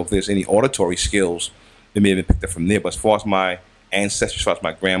much. So if there's any auditory skills, they may have been picked up from there. But as far as my ancestors, as far as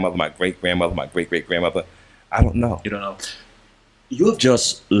my grandmother, my great-grandmother, my great-great-grandmother, I don't know. You don't know. You have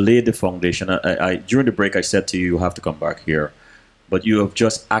just laid the foundation. During the break, I said to you, you have to come back here. But you have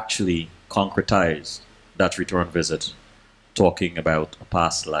just actually concretized that return visit, talking about a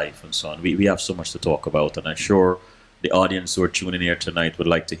past life and so on. We have so much to talk about, and I'm sure the audience who are tuning in here tonight would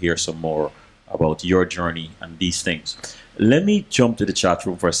like to hear some more about your journey and these things. Let me jump to the chat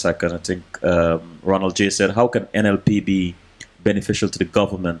room for a second. I think Ronald J. said, how can NLP be beneficial to the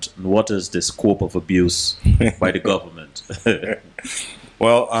government, and what is the scope of abuse by the government?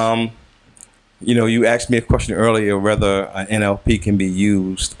 Well, you know, you asked me a question earlier whether an NLP can be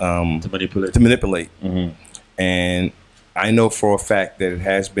used to manipulate. Mm-hmm. And I know for a fact that it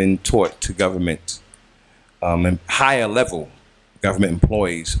has been taught to government and higher level government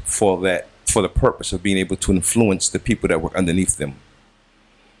employees for the purpose of being able to influence the people that work underneath them.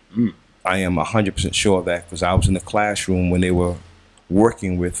 I am 100% sure of that, because I was in the classroom when they were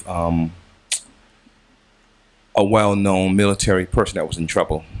working with a well-known military person that was in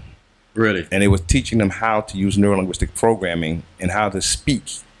trouble. Really? And they were teaching them how to use neurolinguistic programming and how to speak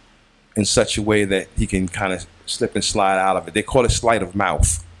in such a way that he can kind of slip and slide out of it. They call it sleight of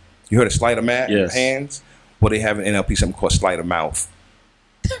mouth. You heard of sleight of Yes. hands? Well, they have an NLP something called sleight of mouth.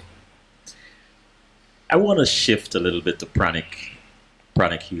 I want to shift a little bit to pranic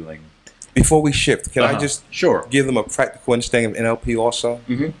healing. Before we shift, can I just sure give them a practical understanding of NLP also?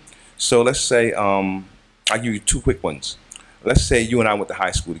 So let's say, I'll give you two quick ones. Let's say you and I went to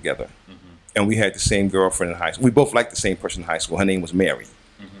high school together, and we had the same girlfriend in high school. We both liked the same person in high school. Her name was Mary.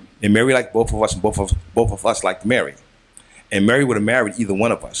 And Mary liked both of us, and both of us liked Mary. And Mary would have married either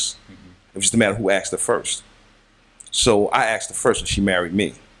one of us. It was just a matter of who asked her first. So I asked her first, and she married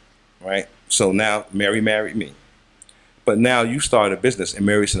me, right? So now Mary married me. But now you started a business, and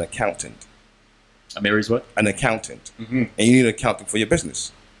Mary's an accountant. Mary's what? An accountant. And you need an accountant for your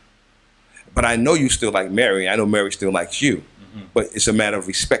business. But I know you still like Mary. I know Mary still likes you. But it's a matter of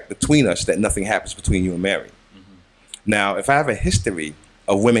respect between us that nothing happens between you and Mary. Now, if I have a history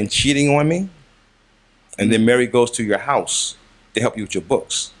of women cheating on me, and then Mary goes to your house to help you with your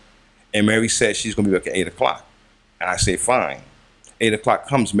books, and Mary says she's going to be back at 8 o'clock, and I say, fine. 8 o'clock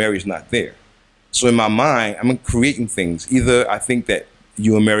comes, Mary's not there. So in my mind, I'm creating things. Either I think that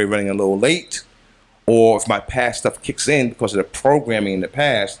you and Mary are running a little late, or if my past stuff kicks in because of the programming in the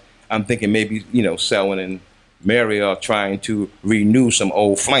past, I'm thinking maybe, you know, Selwyn and Mary are trying to renew some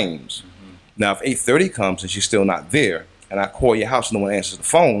old flames. Now, if 8:30 comes and she's still not there, and I call your house and no one answers the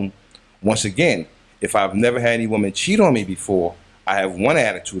phone, once again, if I've never had any woman cheat on me before, I have one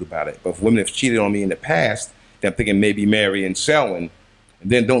attitude about it. But if women have cheated on me in the past, then I'm thinking maybe Mary and Selwyn.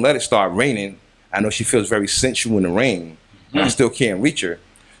 And then don't let it start raining. I know she feels very sensual in the rain, and I still can't reach her.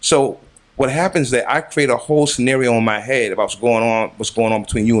 So what happens is that I create a whole scenario in my head about what's going on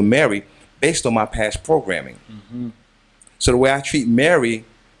between you and Mary based on my past programming. So the way I treat Mary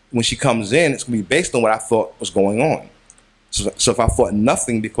when she comes in, it's going to be based on what I thought was going on. So if I thought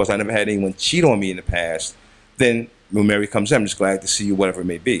nothing because I never had anyone cheat on me in the past, then when Mary comes in, I'm just glad to see you, whatever it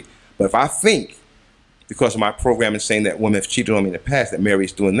may be. But if I think because of my program is saying that women have cheated on me in the past, that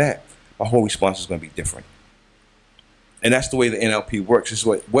Mary's doing that, my whole response is going to be different. And that's the way the NLP works. It's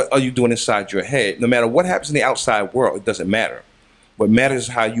what are you doing inside your head? No matter what happens in the outside world, it doesn't matter. What matters is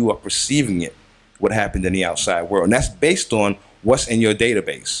how you are perceiving it, what happened in the outside world. And that's based on what's in your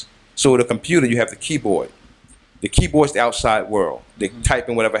database. So with a computer, you have the keyboard. The keyboard's the outside world. They type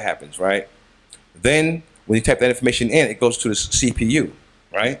in whatever happens, right? Then when you type that information in, it goes to the CPU,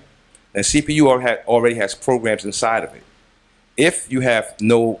 right? And CPU already has programs inside of it. If you have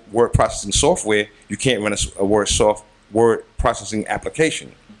no word processing software, you can't run a word processing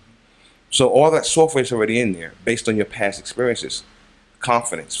application. So all that software is already in there based on your past experiences.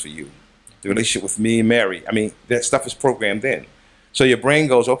 Confidence for you, the relationship with me and Mary. I mean, that stuff is programmed in. So your brain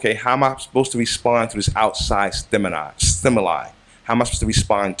goes, okay, how am I supposed to respond to this outside stimuli? How am I supposed to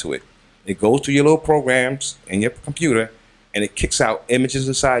respond to it? It goes to your little programs in your computer, and it kicks out images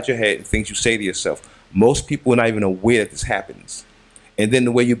inside your head and things you say to yourself. Most people are not even aware that this happens. And then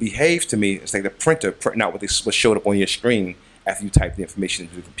the way you behave to me is like the printer printing out what showed up on your screen after you type the information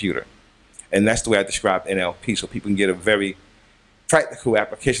into the computer. And that's the way I describe NLP, so people can get a very practical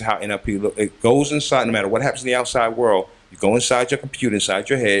application of how NLP looks. It goes inside, no matter what happens in the outside world, you go inside your computer, inside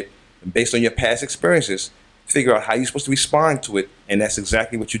your head, and based on your past experiences, figure out how you're supposed to respond to it, and that's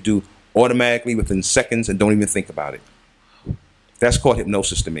exactly what you do automatically within seconds and don't even think about it. That's called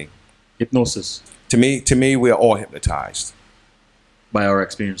hypnosis to me. Hypnosis. To me, we are all hypnotized. By our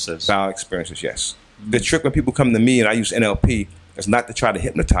experiences. By our experiences, yes. The trick when people come to me and I use NLP is not to try to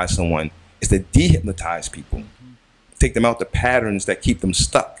hypnotize someone, it's to de-hypnotize people. Take them out the patterns that keep them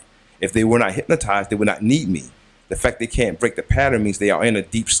stuck. If they were not hypnotized, they would not need me. The fact they can't break the pattern means they are in a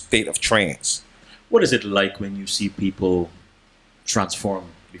deep state of trance. What is it like when you see people transform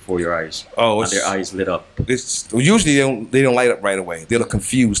before your eyes? Oh, and their eyes lit up? Usually they don't light up right away. They look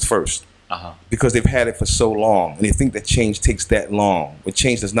confused first. Because they've had it for so long, and they think that change takes that long. But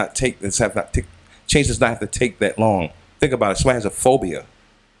change does not change does not have to take that long. Think about it. Somebody has a phobia.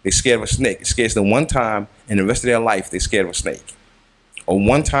 They're scared of a snake. It scares them one time, and the rest of their life they're scared of a snake. A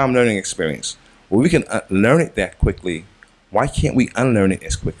one-time learning experience. Well, we can learn it that quickly. Why can't we unlearn it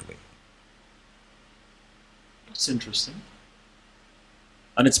as quickly? That's interesting.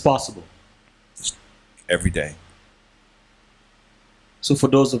 And it's possible. Every day. So for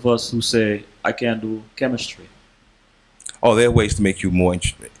those of us who say, I can't do chemistry. Oh, there are ways to make you more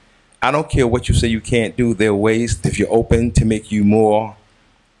interested. I don't care what you say you can't do. There are ways, if you're open, to make you more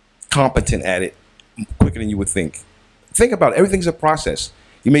competent at it quicker than you would think. Think about it. Everything's a process.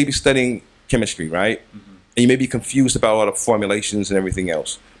 You may be studying chemistry, right? And you may be confused about all the formulations and everything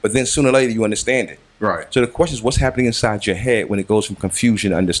else. But then sooner or later, you understand it. Right. So the question is, what's happening inside your head when it goes from confusion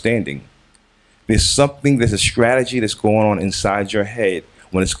to understanding? There's a strategy that's going on inside your head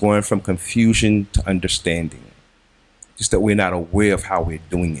when it's going from confusion to understanding. Just that we're not aware of how we're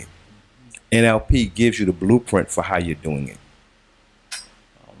doing it. NLP gives you the blueprint for how you're doing it.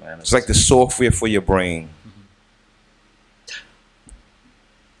 Oh, man, it's like the software for your brain.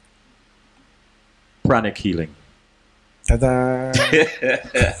 Pranic healing. Ta-da!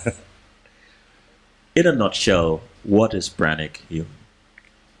 In a nutshell, what is pranic healing?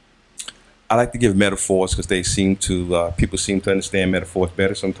 I like to give metaphors because people seem to understand metaphors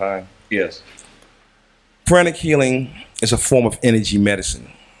better sometimes. Yes. Pranic healing is a form of energy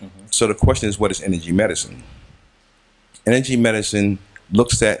medicine. So the question is, what is energy medicine? Energy medicine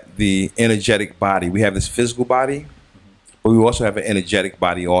looks at the energetic body. We have this physical body, but we also have an energetic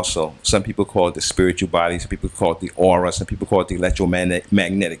body also. Some people call it the spiritual body. Some people call it the aura. Some people call it the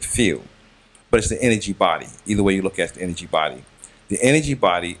electromagnetic field. But it's the energy body. Either way you look at the energy body. The energy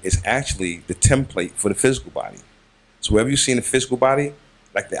body is actually the template for the physical body. So wherever you see in the physical body,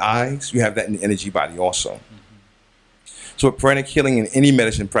 like the eyes, you have that in the energy body also. So what pranic healing and any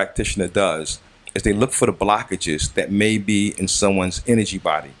medicine practitioner does is they look for the blockages that may be in someone's energy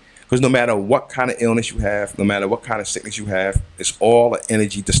body. Because no matter what kind of illness you have, no matter what kind of sickness you have, it's all an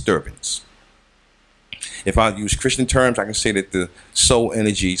energy disturbance. If I use Christian terms, I can say that the soul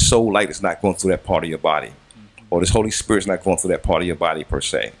energy, soul light is not going through that part of your body. Or this Holy Spirit's not going through that part of your body per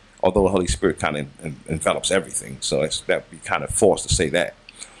se. Although the Holy Spirit kind of envelops everything. So that would be kind of forced to say that.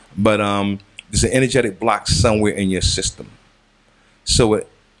 But there's an energetic block somewhere in your system. So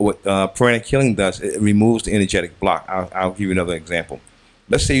what pranic healing does, it removes the energetic block. I'll give you another example.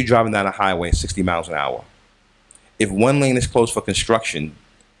 Let's say you're driving down a highway at 60 miles an hour. If one lane is closed for construction,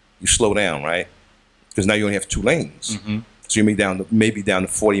 you slow down, right? Because now you only have two lanes. So you may be down to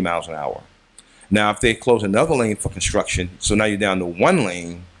 40 miles an hour. Now, if they close another lane for construction, so now you're down to one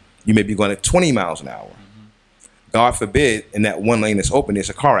lane, you may be going at 20 miles an hour. God forbid, in that one lane that's open, there's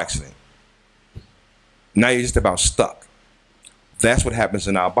a car accident. Now you're just about stuck. That's what happens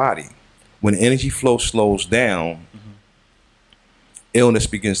in our body. When energy flow slows down, illness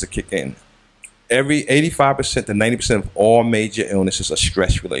begins to kick in. Every 85% to 90% of all major illnesses are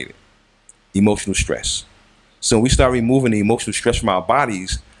stress related, emotional stress. So when we start removing the emotional stress from our body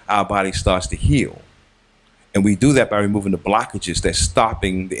starts to heal. And we do that by removing the blockages that's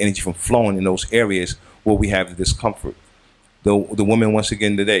stopping the energy from flowing in those areas where we have the discomfort. The woman, once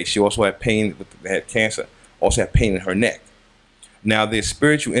again today, she also had pain, had cancer, also had pain in her neck. Now, there's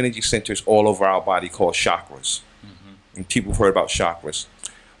spiritual energy centers all over our body called chakras. And people have heard about chakras.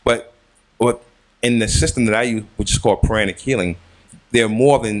 But in the system that I use, which is called pranic healing, there are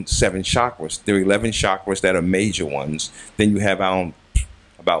more than 7 chakras. There are 11 chakras that are major ones. Then you have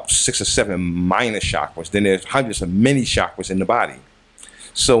about 6 or 7 minor chakras. Then there's hundreds of mini chakras in the body.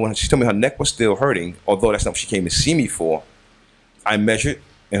 So when she told me her neck was still hurting, although that's not what she came to see me for, I measured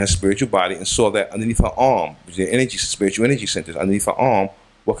in her spiritual body and saw that underneath her arm, the spiritual energy centers underneath her arm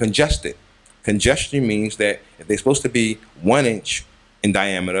were congested. Congestion means that if they're supposed to be 1 inch in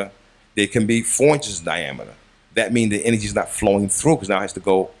diameter, they can be 4 inches in diameter. That means the energy is not flowing through because now it has to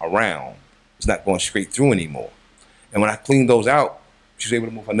go around. It's not going straight through anymore. And when I cleaned those out, she was able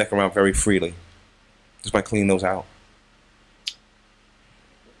to move her neck around very freely just by cleaning those out.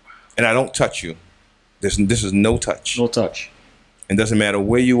 And I don't touch you. This is no touch. No touch. It doesn't matter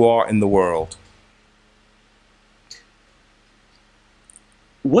where you are in the world.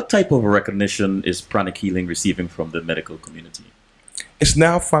 What type of recognition is pranic healing receiving from the medical community? It's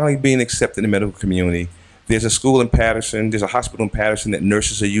now finally being accepted in the medical community. There's a school in Patterson, there's a hospital in Patterson that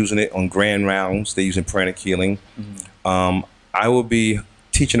nurses are using it on grand rounds. They're using pranic healing. I will be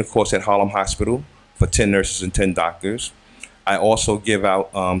teaching a course at Harlem Hospital for 10 nurses and 10 doctors. I also give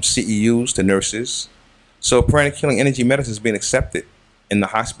out CEUs to nurses. So pranic healing energy medicine is being accepted in the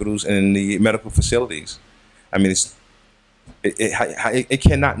hospitals and in the medical facilities. I mean, it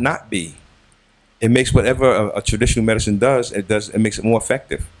cannot not be. It makes whatever a traditional medicine does, it makes it more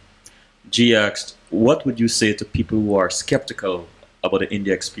effective. G asked, what would you say to people who are skeptical about the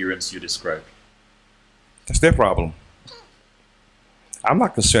India experience you described? That's their problem. I'm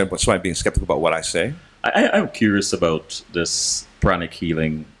not concerned about somebody being skeptical about what I say. I'm curious about this pranic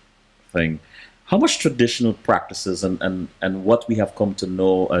healing thing. How much traditional practices and what we have come to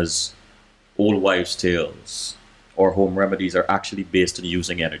know as old wives' tales or home remedies are actually based on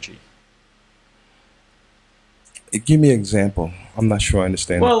using energy? Give me an example. I'm not sure I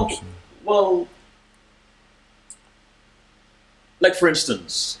understand the question. Well, like for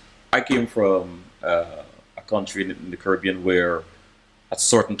instance, I came from a country in the Caribbean where at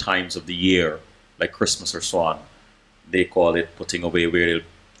certain times of the year, like Christmas or so on, they call it putting away, where they'll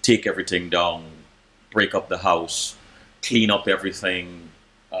take everything down, break up the house, clean up everything,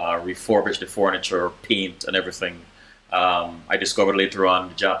 refurbish the furniture, paint and everything. I discovered later on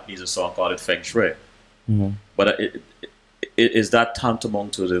the Japanese and so on call it Feng Shui. But is that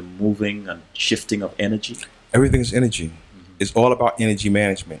tantamount to the moving and shifting of energy? Everything is energy. It's all about energy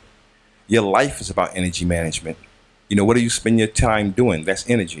management. Your life is about energy management. You know, what do you spend your time doing? That's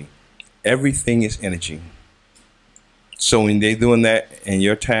energy. Everything is energy. So when they're doing that in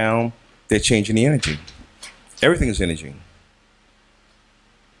your town, they're changing the energy. Everything is energy.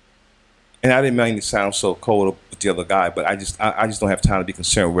 And I didn't mean to sound so cold with the other guy, but I just don't have time to be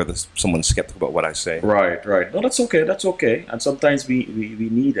concerned whether someone's skeptical about what I say. Right. No, that's okay. That's okay. And sometimes we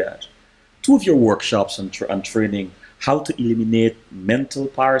need that. 2 of your workshops and training, how to eliminate mental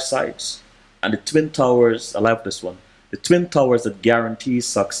parasites, and the Twin Towers. I love this one. The Twin Towers that guarantee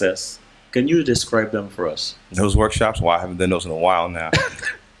success. Can you describe them for us? Those workshops? Well, I haven't done those in a while now.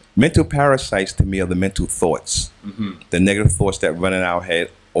 Mental parasites to me are the mental thoughts, the negative thoughts that run in our head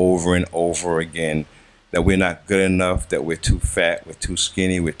over and over again, that we're not good enough, that we're too fat, we're too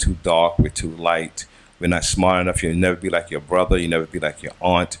skinny, we're too dark, we're too light, we're not smart enough, you'll never be like your brother, you'll never be like your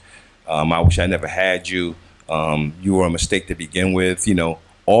aunt, I wish I never had you, you were a mistake to begin with. You know,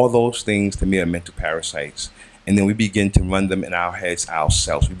 all those things to me are mental parasites. And then we begin to run them in our heads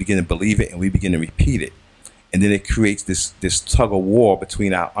ourselves. We begin to believe it and we begin to repeat it. And then it creates this tug of war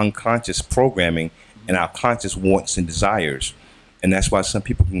between our unconscious programming and our conscious wants and desires. And that's why some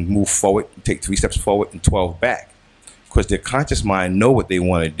people can move forward, take 3 steps forward and 12 back, because their conscious mind know what they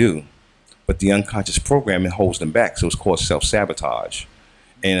want to do, but the unconscious programming holds them back. So it's called self-sabotage.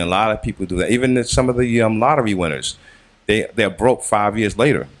 And a lot of people do that. Even some of the lottery winners, they're broke 5 years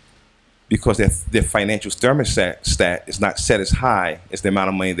later because their financial thermostat is not set as high as the amount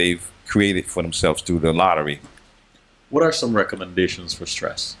of money they've created for themselves through the lottery. What are some recommendations for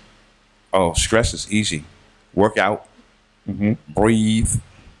stress? Oh, stress is easy. Work out, breathe,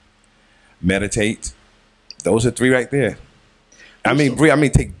 meditate, Those are 3 right there. I mean, breathe. I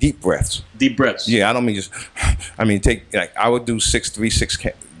mean, take deep breaths. Deep breaths. Yeah, I don't mean just. I mean, take like I would do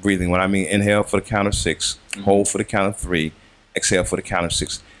 6-3-6 breathing. When I mean inhale for the count of 6, hold for the count of 3, exhale for the count of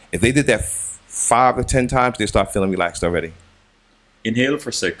 6. If they did that 5 to 10 times, they start feeling relaxed already. Inhale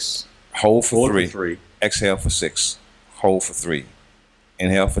for 6. Hold for Hold 3. for 3. Exhale for 6. Hold for 3.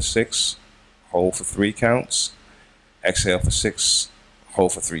 Inhale for 6. Hold for 3 counts. Exhale for 6.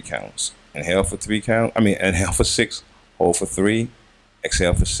 Hold for 3 counts. Inhale for 3 count. Inhale for 6. Hold for 3.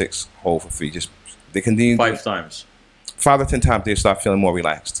 Exhale for 6. Hold for 3. Just they continue 5 times. 5 or 10 times. They start feeling more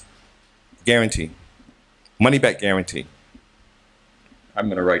relaxed. Guarantee. Money back guarantee. I'm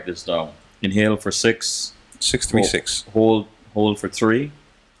gonna write this down. Inhale for 6. 6-3-6. Hold for 3.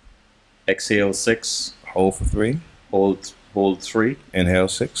 Exhale 6. Hold for 3. Hold 3. Inhale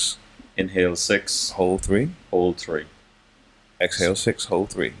 6. Inhale 6. Hold 3. Hold 3. Exhale 6. Hold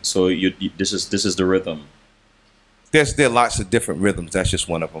 3. So this is the rhythm. There are lots of different rhythms. That's just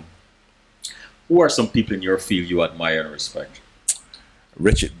one of them. Who are some people in your field you admire and respect?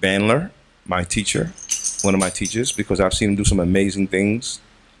 Richard Bandler, my teacher, one of my teachers, because I've seen him do some amazing things.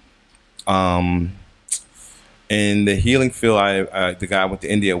 In the healing field, the guy I went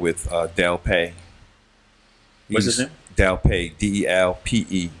to India with, Dale Pay. What's his name? Dale Pay,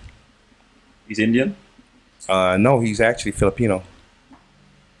 Delpe. He's Indian? No, he's actually Filipino.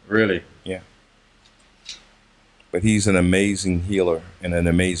 Really? Yeah. But he's an amazing healer and an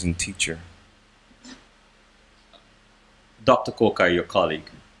amazing teacher. Dr. Kokai, your colleague.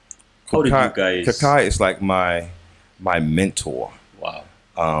 How did you guys... Kokai is like my mentor. Wow.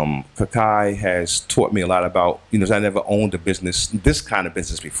 Kokai has taught me a lot about, I never owned a business, this kind of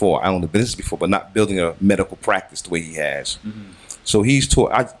business before. I owned a business before, but not building a medical practice the way he has. Mm-hmm. So he's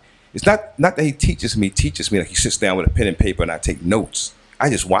taught, it's not that he teaches me like he sits down with a pen and paper and I take notes. I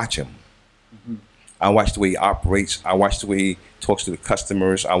just watch him. Mm-hmm. I watch the way he operates. I watch the way he talks to the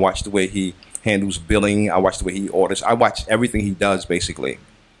customers. I watch the way he handles billing. I watch the way he orders. I watch everything he does, basically.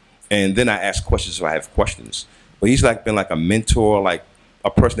 And then I ask questions if I have questions. But he's been like a mentor, like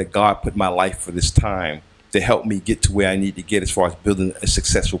a person that God put in my life for this time to help me get to where I need to get as far as building a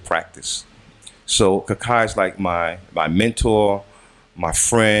successful practice. So Kokai is like my mentor, my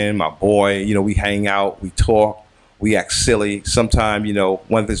friend, my boy. We hang out, we talk, we act silly. Sometimes, the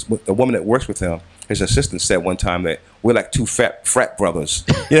woman that works with him, his assistant said one time that we're like 2 frat brothers.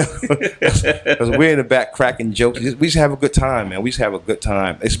 Because we're in the back cracking jokes. We just have a good time, man. We just have a good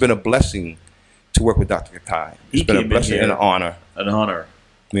time. It's been a blessing to work with Dr. Kokai. It's been a blessing and an honor. An honor.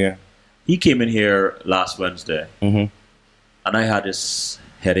 Yeah. He came in here last Wednesday, mm-hmm. and I had this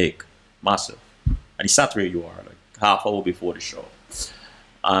headache, massive. And he sat where you are, like half hour before the show.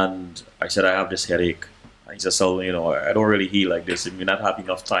 And I said, I have this headache. And he said, so, I don't really heal like this. We're not having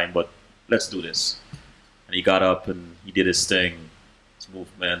enough time, but let's do this. And he got up and he did his thing, his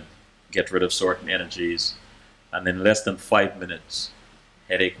movement, get rid of certain energies. And in less than 5 minutes,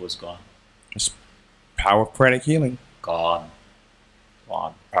 headache was gone. It's power of pranic healing. Gone.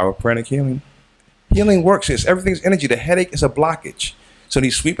 Power of pranic healing. Healing works. Everything's energy. The headache is a blockage. So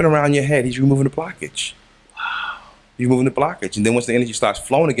he's sweeping around your head. He's removing the blockage. Wow. He's removing the blockage. And then once the energy starts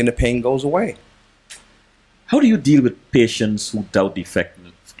flowing again, the pain goes away. How do you deal with patients who doubt the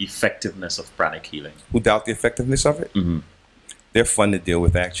effectiveness of pranic healing? Who doubt the effectiveness of it? Mm-hmm. They're fun to deal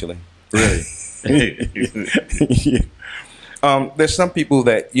with, actually. Really? Yeah. There's some people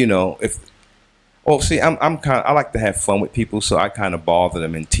that, I like to have fun with people, so I kind of bother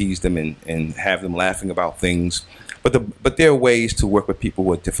them and tease them and have them laughing about things. But there are ways to work with people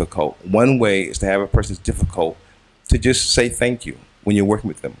who are difficult. One way is to have a person who's difficult to just say thank you when you're working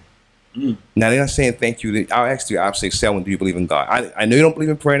with them. Mm. Now, they're not saying thank you. I'll say, Selwyn, do you believe in God? I know you don't believe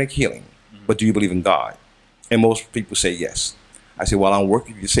in pranic healing, but do you believe in God? And most people say yes. I say, while I'm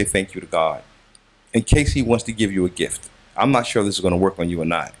working, you say thank you to God in case he wants to give you a gift. I'm not sure this is going to work on you or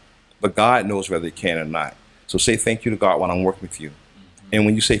not, but God knows whether it can or not. So say thank you to God while I'm working with you. Mm-hmm. And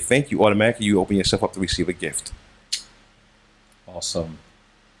when you say thank you, automatically you open yourself up to receive a gift. Awesome.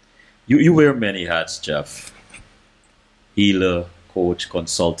 You wear many hats, Jeff. Healer, coach,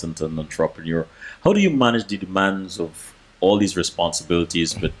 consultant, and entrepreneur. How do you manage the demands of all these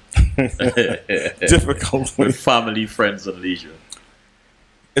responsibilities with difficult with family, friends, and leisure?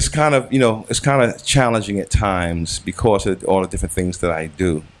 It's kind of challenging at times because of all the different things that I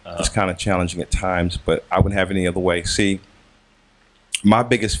do. It's kind of challenging at times, but I wouldn't have any other way. See, my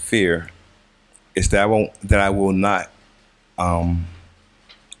biggest fear is that I will not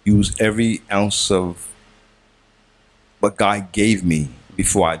use every ounce of what God gave me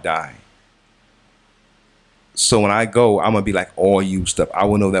before I die. So when I go, I'm gonna be like all used up. I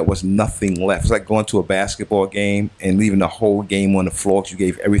will know that was nothing left. It's like going to a basketball game and leaving the whole game on the floor because you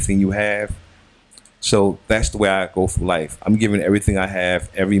gave everything you have. So that's the way I go through life. I'm giving everything I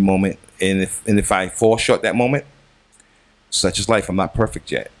have every moment, and if I fall short that moment, such is life. I'm not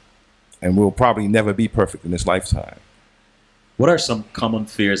perfect yet, and we'll probably never be perfect in this lifetime. What are some common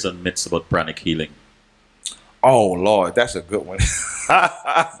fears and myths about pranic healing? Oh Lord, that's a good one.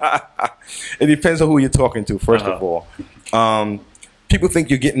 It depends on who you're talking to. First of all, people think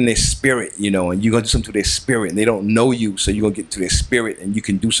you're getting their spirit, you know, and you're gonna do something to their spirit, and they don't know you, so you're gonna get to their spirit, and you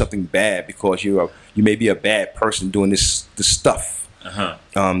can do something bad because you may be a bad person doing this stuff.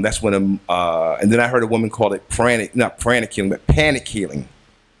 That's when and then I heard a woman call it not pranic healing, but panic healing.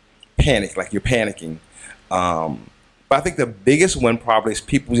 Panic, like you're panicking. But I think the biggest one probably is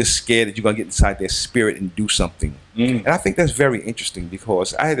people just scared that you're gonna get inside their spirit and do something. And I think that's very interesting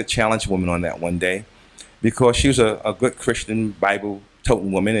because I had to challenge a woman on that one day because she was a good Christian Bible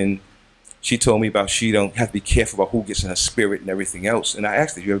toting woman, and she told me about she don't have to be careful about who gets in her spirit and everything else. And I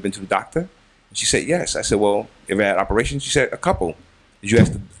asked her, "You ever been to the doctor?" And she said, "Yes." I said, "Well, you ever had operations?" She said, "A couple." Did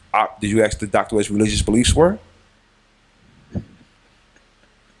you ask the doctor what his religious beliefs were?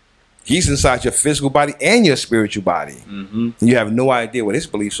 He's inside your physical body and your spiritual body. You have no idea what his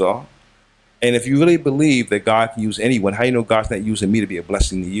beliefs are. And if you really believe that God can use anyone, how do you know God's not using me to be a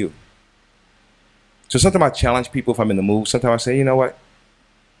blessing to you? So sometimes I challenge people if I'm in the mood. Sometimes I say, you know what?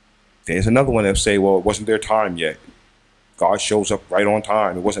 There's another one that'll say, well, it wasn't their time yet. God shows up right on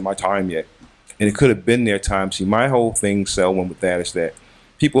time. It wasn't my time yet. And it could have been their time. See, my whole thing, Selwyn, with that is that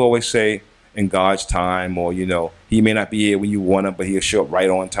people always say, in God's time, or, you know, he may not be here when you want him, but he'll show up right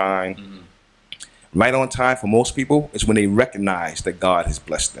on time. Right on time for most people is when they recognize that God has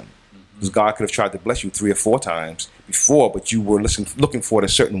blessed them. Because God could have tried to bless you 3 or 4 times before, but you were looking for it a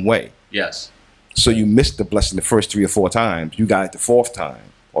certain way. Yes. So you missed the blessing the first 3 or 4 times. You got it the 4th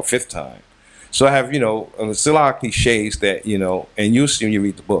time or 5th time. So I have, you know, still a lot of cliches that, you know, and you'll see when you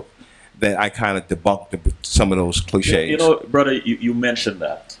read the book, that I kind of debunked some of those cliches. You know, brother, you mentioned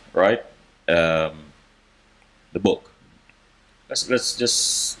that, right? The book. Let's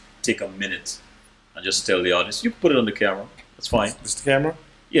just take a minute and just tell the audience. You can put it on the camera. That's fine. This the camera?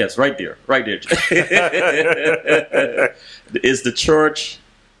 Yes, right there. Right there. Is the church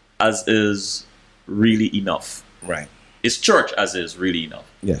as is really enough? Right. Is church as is really enough?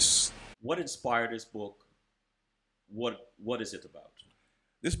 Yes. What inspired this book? What is it about?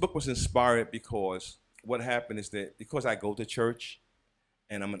 This book was inspired because what happened is that because I go to church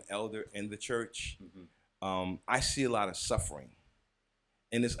and I'm an elder in the church, I see a lot of suffering.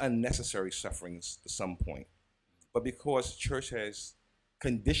 And it's unnecessary sufferings to some point. But because church has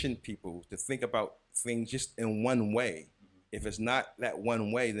conditioned people to think about things just in one way, if it's not that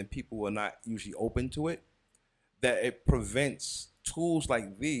one way, then people are not usually open to it, that it prevents tools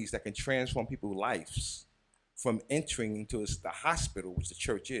like these that can transform people's lives from entering into the hospital, which the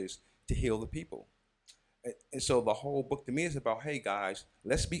church is, to heal the people. And so the whole book to me is about, hey guys,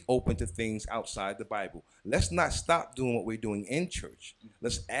 let's be open to things outside the Bible. Let's not stop doing what we're doing in church.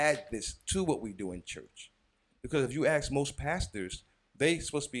 Let's add this to what we do in church. Because if you ask most pastors, they're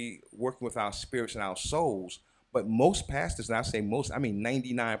supposed to be working with our spirits and our souls. But most pastors, and I say most, I mean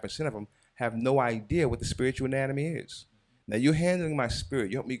 99% of them, have no idea what the spiritual anatomy is. Now you're handling my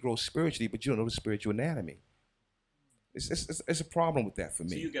spirit. You help me grow spiritually, but you don't know the spiritual anatomy. It's a problem with that for me.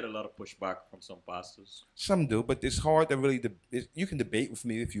 So you get a lot of pushback from some pastors? Some do, but it's hard to really, you can debate with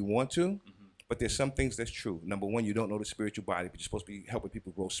me if you want to, but there's some things that's true. Number one, you don't know the spiritual body, but you're supposed to be helping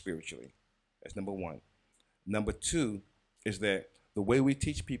people grow spiritually. That's number one. Number two is that the way we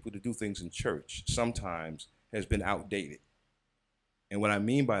teach people to do things in church sometimes has been outdated. And what I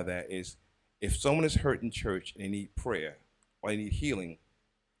mean by that is if someone is hurt in church and they need prayer or they need healing,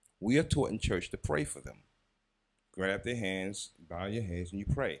 we are taught in church to pray for them. Grab their hands, bow your heads, and you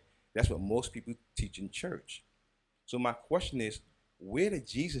pray. That's what most people teach in church. So my question is, where did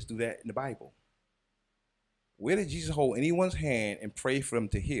Jesus do that in the Bible? Where did Jesus hold anyone's hand and pray for them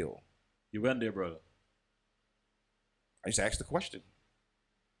to heal? You went there, brother. I just asked the question.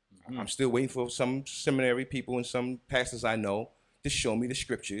 I'm still waiting for some seminary people and some pastors I know to show me the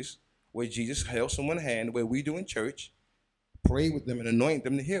scriptures where Jesus held someone's hand, where we do in church, pray with them and anoint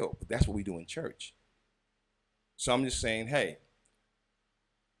them to heal. But that's what we do in church. So I'm just saying, hey,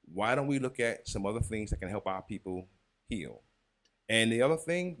 why don't we look at some other things that can help our people heal? And the other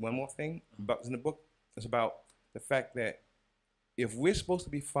thing, one more thing about in the book, is about the fact that if we're supposed to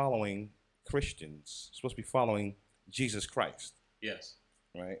be following Christians, supposed to be following Jesus Christ, yes,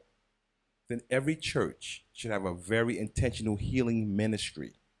 right? Then every church should have a very intentional healing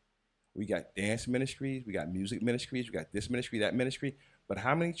ministry We got dance ministries, we got music ministries, we got this ministry, that ministry. But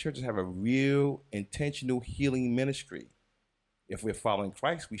how many churches have a real intentional healing ministry? If we're following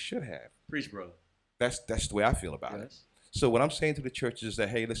Christ, we should have. Preach, brother. That's the way I feel about it. Yes. So what I'm saying to the churches is that,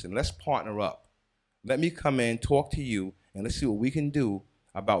 hey, listen, let's partner up. Let me come in, talk to you, and let's see what we can do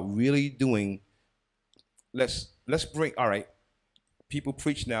about really doing. Let's bring. All right, people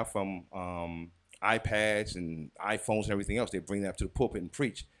preach now from iPads and iPhones and everything else. They bring that up to the pulpit and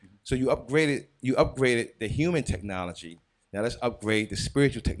preach. So you upgraded the human technology. Now let's upgrade the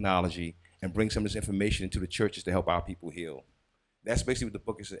spiritual technology and bring some of this information into the churches to help our people heal. That's basically what the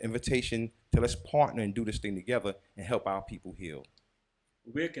book is, an invitation to let's partner and do this thing together and help our people heal.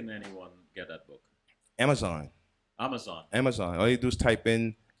 Where can anyone get that book? Amazon. Amazon. All you do is type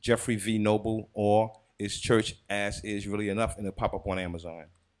in Jeffrey V. Noble or Is Church As Is Really Enough, and it'll pop up on Amazon.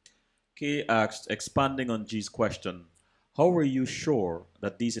 Kay asked, expanding on G's question, how were you sure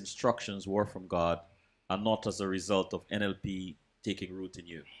that these instructions were from God and not as a result of NLP taking root in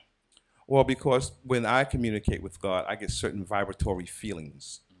you? Well, because when I communicate with God, I get certain vibratory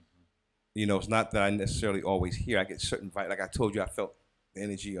feelings. You know, it's not that I necessarily always hear. I get certain, like I told you, I felt the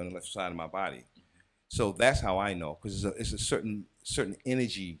energy on the left side of my body. So that's how I know, because it's a certain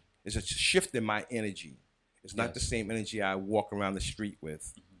energy. It's a shift in my energy. It's not the same energy I walk around the street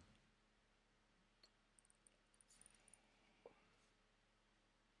with.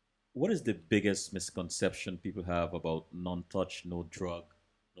 What is the biggest misconception people have about non-touch, no drug,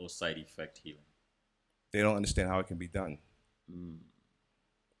 no side effect healing? They don't understand how it can be done.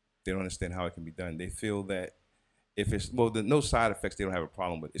 They don't understand how it can be done. They feel that if it's, well, the no side effects they don't have a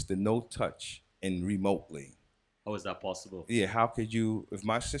problem with. It's the no touch and remotely. How is that possible? Yeah, how could you, if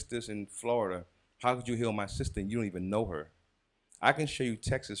my sister's in Florida, how could you heal my sister and you don't even know her? I can show you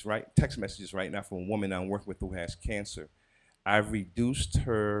text messages right now from a woman I'm working with who has cancer. I've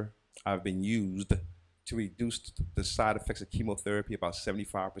been used to reduce the side effects of chemotherapy about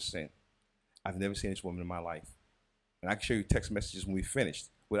 75%. I've never seen this woman in my life. And I can show you text messages when we finished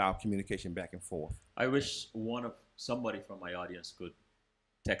with our communication back and forth. I wish somebody from my audience could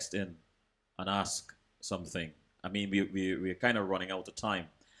text in and ask something. I mean, we're kind of running out of time.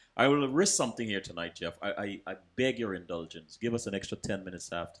 I will risk something here tonight, Jeff. I beg your indulgence. Give us an extra 10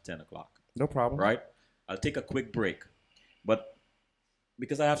 minutes after 10 o'clock. No problem. Right? I'll take a quick break. But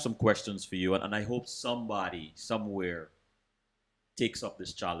because I have some questions for you, and I hope somebody somewhere takes up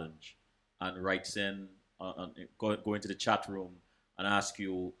this challenge and writes in, go into the chat room and ask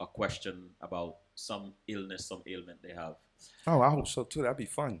you a question about some illness, some ailment they have. Oh, I hope so too. That'd be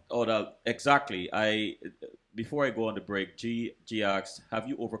fun. Oh, exactly. Before I go on the break, G asked, have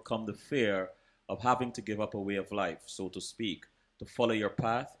you overcome the fear of having to give up a way of life, so to speak, to follow your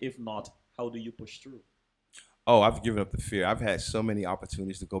path? If not, how do you push through? Oh, I've given up the fear. I've had so many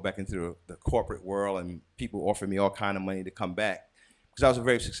opportunities to go back into the corporate world, and people offer me all kind of money to come back because I was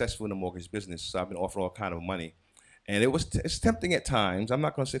very successful in the mortgage business. So I've been offered all kind of money, and it's tempting at times. I'm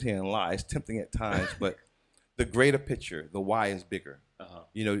not going to sit here and lie. It's tempting at times, but the greater picture, the why is bigger.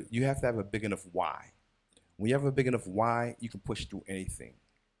 You know, you have to have a big enough why. When you have a big enough why, you can push through anything.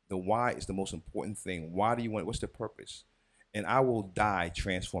 The why is the most important thing. Why do you want it? What's the purpose? And I will die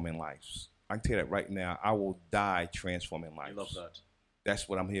transforming lives. I can tell you that right now. I will die transforming lives. I love that. That's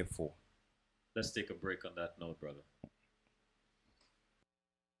what I'm here for. Let's take a break on that note, brother.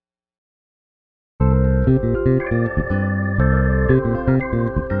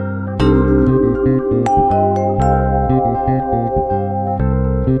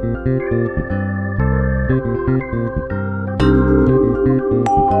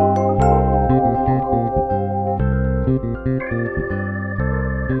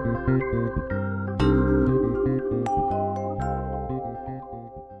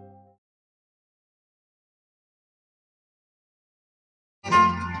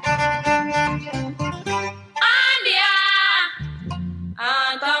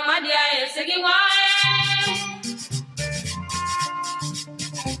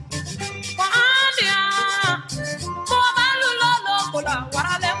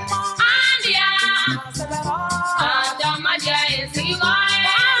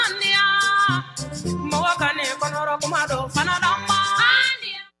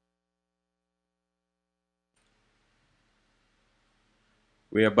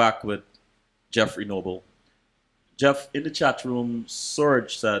 We are back with Jeffrey Noble. Jeff, in the chat room, Sorgi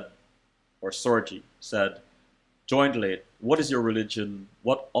said, joined late, what is your religion?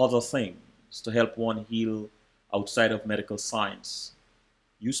 What other things to help one heal outside of medical science?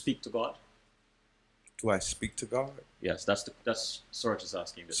 You speak to God? Do I speak to God? Yes, that's Sorgi's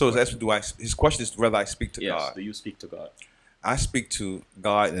asking this. So that's his question is whether I speak to God. Yes, do you speak to God? I speak to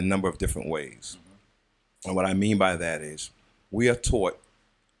God in a number of different ways. And what I mean by that is we are taught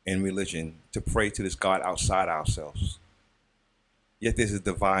in religion to pray to this God outside ourselves. Yet there's a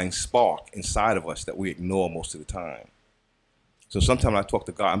divine spark inside of us that we ignore most of the time. So sometimes I talk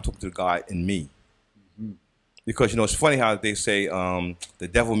to God, I'm talking to God in me. Because, you know, it's funny how they say the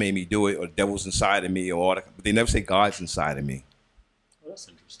devil made me do it, or the devil's inside of me, or all that, but they never say God's inside of me. Well, that's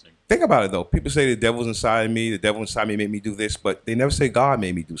interesting. Think about it, though. People say the devil's inside of me, the devil inside me made me do this, but they never say God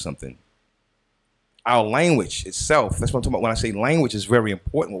made me do something. Our language itself, that's what I'm talking about. When I say language is very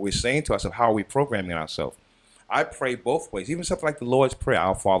important, what we're saying to ourselves, how are we programming ourselves? I pray both ways, even something like the Lord's Prayer,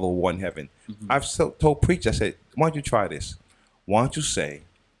 Our Father who art in heaven. I've told preachers, I said, why don't you try this? Why don't you say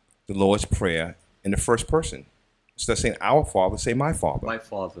the Lord's Prayer in the first person? Instead of saying Our Father, say My Father. My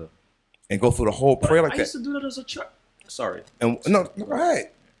Father. And go through the whole prayer like I that. used to do that as a child. Sorry. And no, go ahead.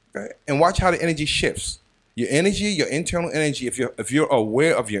 Go ahead. And watch how the energy shifts. Your energy, your internal energy, if you're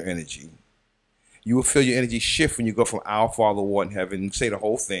aware of your energy, you will feel your energy shift when you go from Our Father who art in heaven and say the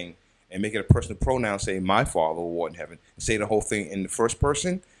whole thing and make it a personal pronoun, say My Father who art in heaven, and say the whole thing in the first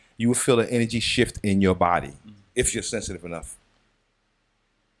person. You will feel the energy shift in your body if you're sensitive enough.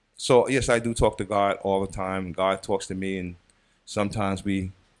 So yes, I do talk to God all the time. God talks to me, and sometimes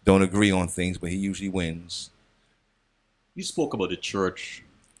we don't agree on things, but He usually wins. You spoke about the church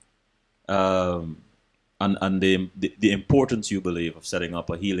and the importance you believe of setting up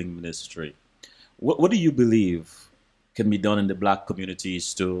a healing ministry. What do you believe can be done in the black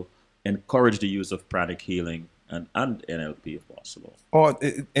communities to encourage the use of pranic healing and NLP if possible?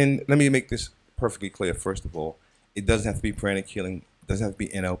 And let me make this perfectly clear. First of all, it doesn't have to be pranic healing. It doesn't have to be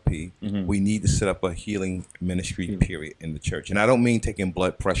NLP. We need to set up a healing ministry, period, in the church. And I don't mean taking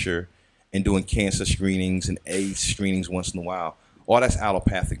blood pressure and doing cancer screenings and AIDS screenings once in a while. All that's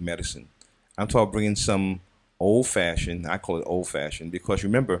allopathic medicine. I'm talking bringing some old-fashioned, I call it old-fashioned, because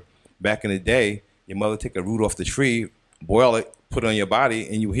remember, back in the day, your mother take a root off the tree, boil it, put it on your body,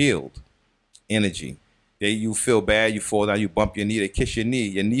 and you healed. Energy. You feel bad, you fall down, you bump your knee, they kiss your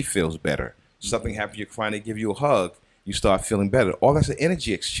knee feels better. Something happens, you're crying, they give you a hug, you start feeling better. All that's an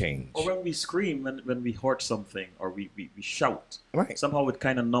energy exchange. Or when we scream, when we hurt something, or we shout, Right. somehow it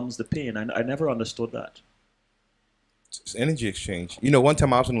kind of numbs the pain. I never understood that. It's energy exchange. You know, one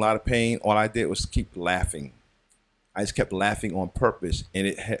time I was in a lot of pain, all I did was keep laughing. I just kept laughing on purpose, and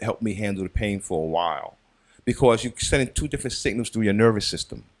it helped me handle the pain for a while. Because you're sending two different signals through your nervous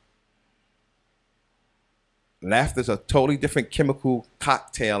system. Laughter is a totally different chemical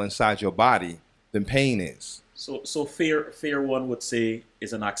cocktail inside your body than pain is. So fear one would say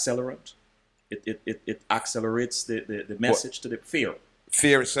is an accelerant. It accelerates the message to the fear.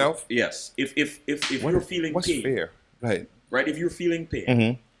 Fear itself? Yes. If you're feeling what's pain, fear? Right. right? If you're feeling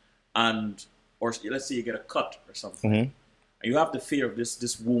pain, and or let's say you get a cut or something, and you have the fear of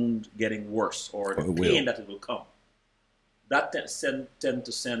this wound getting worse, or the pain that it will come, that tend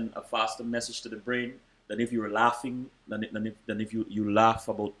to send a faster message to the brain than if you were laughing, than if you laugh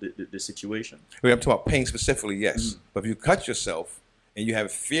about the situation. I'm talking about pain specifically, yes. But if you cut yourself and you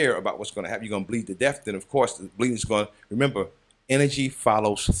have fear about what's going to happen, you're going to bleed to death, then of course the bleeding is going to, remember, energy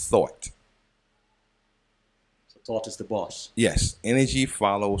follows thought. So thought is the boss. Yes, energy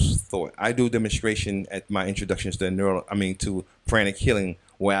follows thought. I do a demonstration at my introductions to to pranic healing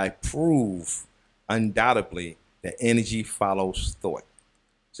where I prove undoubtedly that energy follows thought.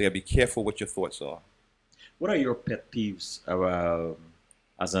 So you gotta be careful what your thoughts are. What are your pet peeves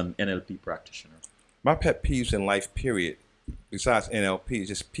as an NLP practitioner? My pet peeves in life, period, besides NLP, is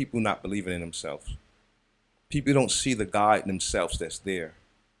just people not believing in themselves. People don't see the God in themselves that's there.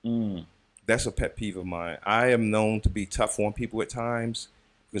 That's a pet peeve of mine. I am known to be tough on people at times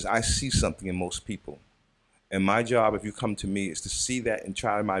because I see something in most people. And my job, if you come to me, is to see that and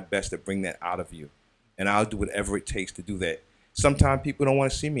try my best to bring that out of you. And I'll do whatever it takes to do that. Sometimes people don't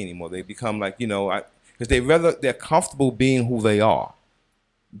want to see me anymore. They become like, because they're comfortable being who they are.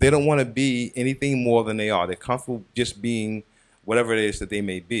 They don't want to be anything more than they are. They're comfortable just being whatever it is that they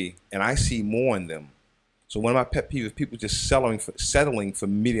may be. And I see more in them. So one of my pet peeves is people just settling for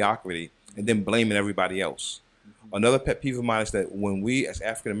mediocrity and then blaming everybody else. Another pet peeve of mine is that when we as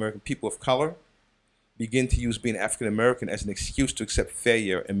African-American people of color begin to use being African-American as an excuse to accept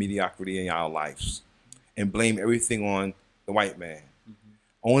failure and mediocrity in our lives and blame everything on the white man.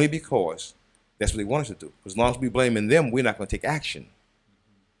 Only because that's what they want us to do. Because as long as we blaming them, we're not going to take action.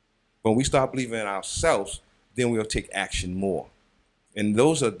 But when we start believing in ourselves, then we'll take action more. And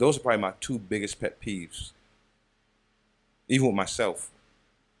those are probably my two biggest pet peeves. Even with myself.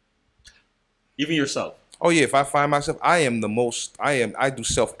 Even yourself? Oh yeah, if I find myself, I do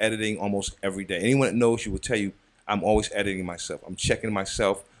self-editing almost every day. Anyone that knows you will tell you, I'm always editing myself. I'm checking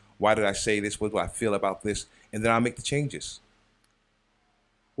myself. Why did I say this? What do I feel about this? And then I make the changes.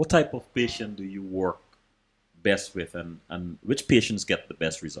 What type of patient do you work best with, and which patients get the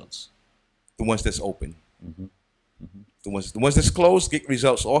best results? The ones that's open. The ones that's closed get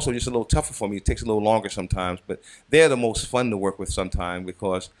results also just a little tougher for me. It takes a little longer sometimes, but they're the most fun to work with sometimes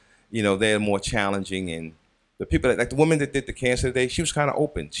because, they're more challenging. And the people like the woman that did the cancer today, she was kind of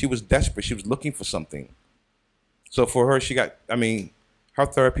open. She was desperate. She was looking for something. So for her, her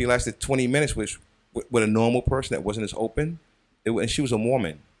therapy lasted 20 minutes, which with a normal person that wasn't as open. And she was a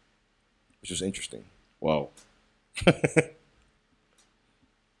Mormon, which was interesting. Wow.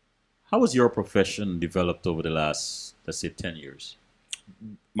 How has your profession developed over the last, let's say, 10 years?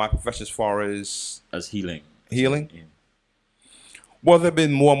 My profession as far as healing. Healing? Yeah. Well, there have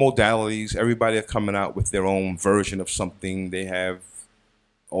been more modalities. Everybody are coming out with their own version of something. They have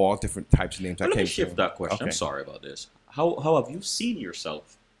all different types of names. Let me shift that question. Okay. I'm sorry about this. How have you seen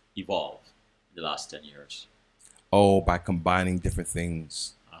yourself evolve in the last 10 years? Oh, by combining different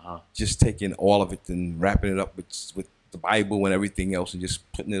things. Uh-huh. Just taking all of it and wrapping it up with the Bible and everything else and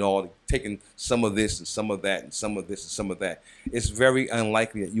just putting it all, taking some of this and some of that and some of this and some of that. It's very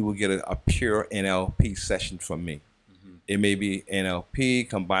unlikely that you will get a pure NLP session from me. It may be NLP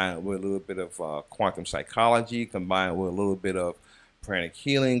combined with a little bit of quantum psychology, combined with a little bit of pranic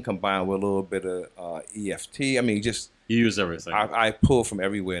healing, combined with a little bit of EFT. I mean, just... You use everything. I pull from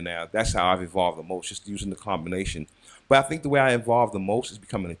everywhere now. That's how I've evolved the most, just using the combination. But I think the way I evolved the most is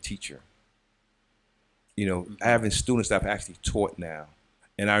becoming a teacher. Having students that I've actually taught now.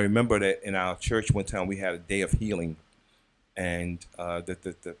 And I remember that in our church one time we had a day of healing, and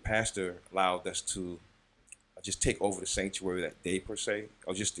the pastor allowed us to just take over the sanctuary that day per se,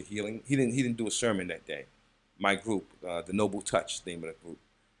 or just the healing. He didn't do a sermon that day. My group, the Noble Touch, the name of the group,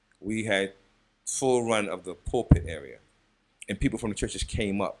 we had full run of the pulpit area, and people from the churches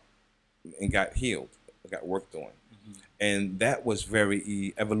came up and got healed, got worked on. And that was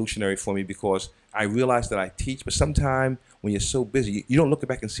very evolutionary for me because I realized that I teach, but sometimes when you're so busy, you don't look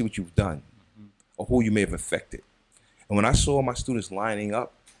back and see what you've done or who you may have affected. And when I saw my students lining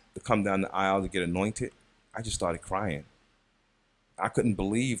up to come down the aisle to get anointed, I just started crying. I couldn't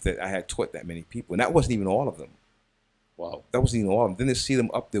believe that I had taught that many people. And that wasn't even all of them. Wow. That wasn't even all of them. Then to see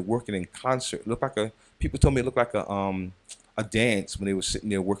them up there working in concert, people told me it looked like a dance when they were sitting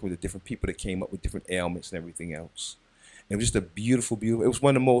there working with the different people that came up with different ailments and everything else. It was just a beautiful, beautiful. It was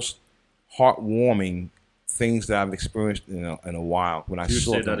one of the most heartwarming things that I've experienced in a while. When I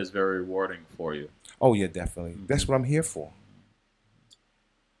saw say that is very rewarding for you. Oh yeah, definitely. That's what I'm here for.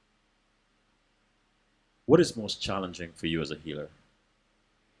 What is most challenging for you as a healer?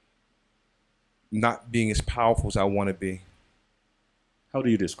 Not being as powerful as I want to be. How do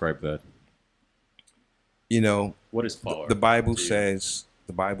you describe that? What is power? The Bible says.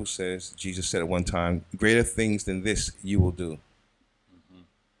 The Bible says, Jesus said at one time, greater things than this you will do.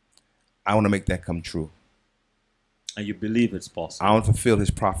 I want to make that come true. And you believe it's possible? I want to fulfill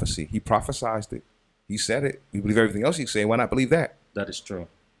his prophecy. He prophesied it. He said it. We believe everything else he's saying. Why not believe that? That is true.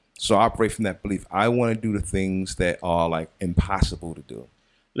 So I operate from that belief. I want to do the things that are like impossible to do.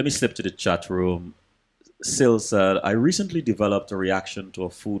 Let me slip to the chat room. Sil said, I recently developed a reaction to a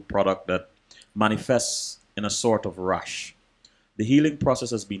food product that manifests in a sort of rash. The healing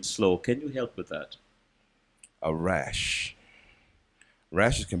process has been slow. Can you help with that? A rash.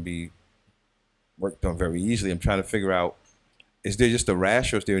 Rashes can be worked on very easily. I'm trying to figure out, is there just a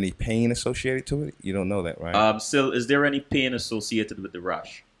rash or is there any pain associated to it? You don't know that, right? Still, is there any pain associated with the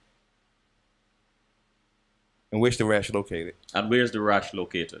rash? And where's the rash located? And where's the rash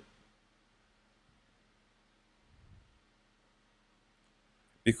located?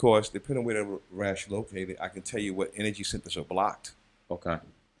 Because depending on where the rash is located, I can tell you what energy centers are blocked. Okay.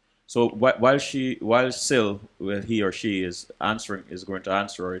 So while Sil, he or she is going to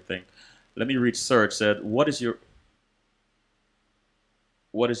answer everything, let me read Serge said, what is your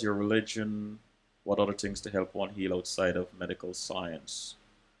religion? What other things to help one heal outside of medical science?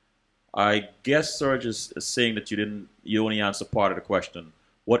 I guess Serge is saying that you only answer part of the question.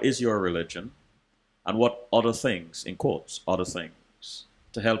 What is your religion? And what other things, in quotes, other things,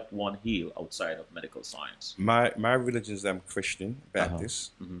 to help one heal outside of medical science? My religion is I'm Christian,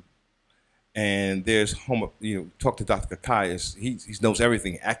 Baptist. And there's talk to Dr. Kakayas. He knows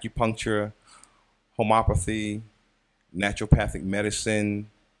everything: acupuncture, homeopathy, naturopathic medicine,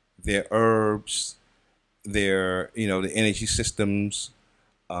 their herbs, their the energy systems.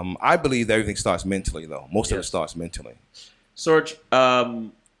 I believe that everything starts mentally, though. Most of it starts mentally. Serge,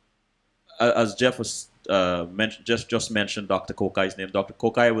 as Jeff was just mentioned Dr. Kokai's name. Dr.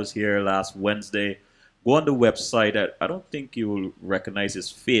 Kokai was here last Wednesday Go on the website. I don't think you will recognize his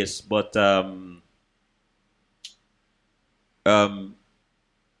face, but um,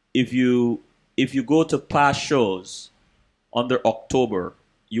 if you go to past shows under October,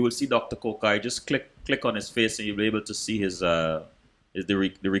 you will see Dr. Kokai. Just click on his face, and you'll be able to see the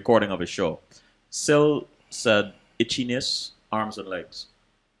recording of his show. Sil said itchiness, arms and legs.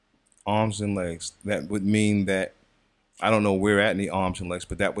 Arms and legs. That would mean that I don't know where at in the arms and legs,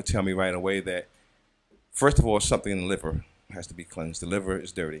 but that would tell me right away that first of all, something in the liver has to be cleansed. The liver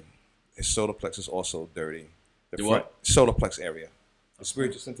is dirty. His solar plex is also dirty. The what? Solar plex area. The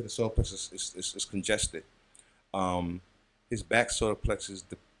spiritual center of the solar plex is congested. His back solar plex is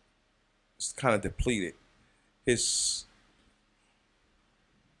kind of depleted. His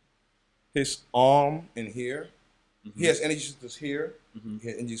arm in here, he has energy centers here. He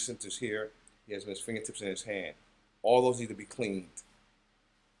has energy centers here. He has his fingertips in his hand. All those need to be cleaned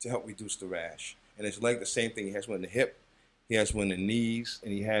to help reduce the rash. And his leg, the same thing. He has one in the hip, he has one in the knees,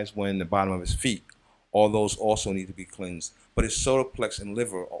 and he has one in the bottom of his feet. All those also need to be cleansed. But his solar plex and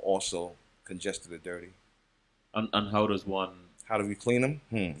liver are also congested or dirty. And how does one? How do we clean them?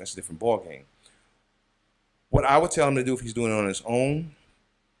 That's a different ballgame. What I would tell him to do if he's doing it on his own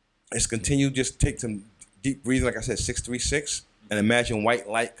is continue, just take some deep breathing, like I said, 636, and imagine white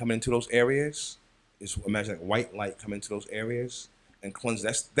light coming into those areas. Just imagine like white light coming into those areas and cleanse.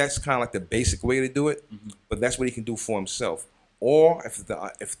 That's kind of like the basic way to do it, but that's what he can do for himself. Or if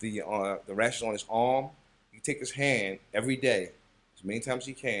the rash is on his arm, you take his hand every day, as many times as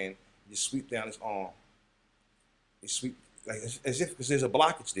you can, you sweep down his arm. You sweep like as if because there's a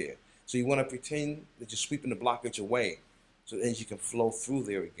blockage there. So you want to pretend that you're sweeping the blockage away, so the energy can flow through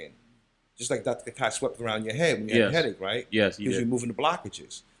there again. Just like Dr. Kakai swept around your head when you had a headache, right? Yes, he because did. you're moving the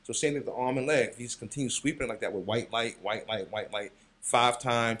blockages. So same with the arm and leg. If you just continue sweeping it like that with white light, 5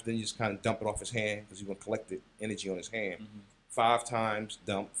 times, then you just kind of dump it off his hand because you're going to collect the energy on his hand. 5 times,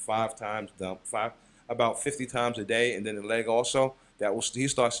 dump, 5 times, dump, about 50 times a day, and then the leg also. He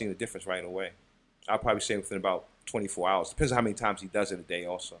starts seeing the difference right away. I'll probably say within about 24 hours. Depends on how many times he does it a day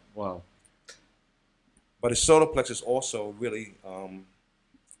also. Wow. But his solar plexus also really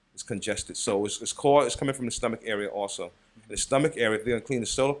is congested. So it's coming from the stomach area also. In the stomach area, if they're going to clean the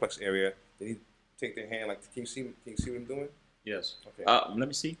solar plex area, they need to take their hand like, can you see what I'm doing? Yes. Okay. Let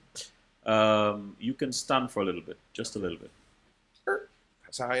me see. You can stand for a little bit, just a little bit.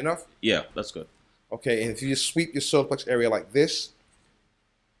 That's high enough? Yeah, that's good. Okay, and if you just sweep your solar plex area like this,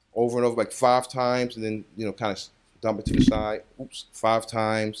 over and over like 5 times, and then, kind of dump it to the side. 5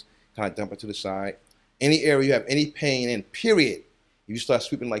 times, kind of dump it to the side. Any area you have any pain in, period, if you start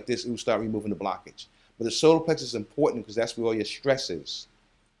sweeping like this, it will start removing the blockage. But the solar plexus is important because that's where all your stress is.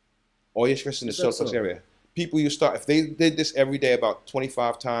 All your stress in the solar plex area. People if they did this every day about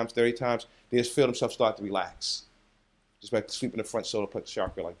 25 times, 30 times, they just feel themselves start to relax. Just by sweeping the front solar plex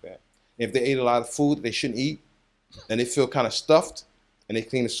chakra like that. And if they ate a lot of food that they shouldn't eat, and they feel kind of stuffed, and they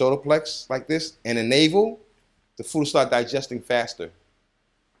clean the solar plex like this, and the navel, the food will start digesting faster.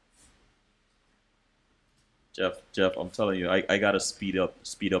 Jeff, I'm telling you, I gotta speed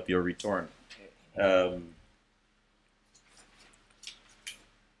up your return.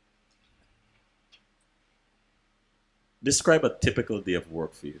 Describe a typical day of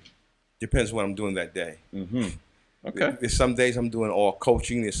work for you. Depends what I'm doing that day. Okay. There's some days I'm doing all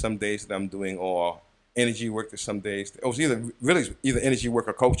coaching. There's some days that I'm doing all energy work. There's some days it was either energy work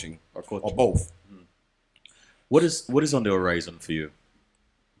or coaching or both. What is on the horizon for you?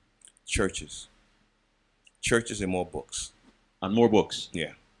 Churches and more books. And more books.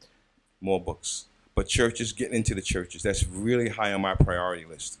 Yeah, more books. But churches, getting into the churches, that's really high on my priority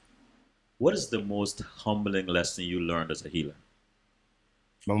list. What is the most humbling lesson you learned as a healer?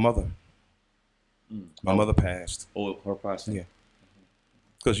 My mother. My mother passed. Oh, her passing. Yeah.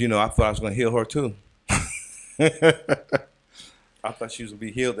 Because, I thought I was going to heal her too. I thought she was going to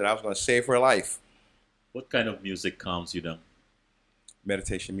be healed, that I was going to save her life. What kind of music calms you down?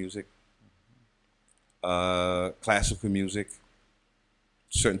 Meditation music, classical music,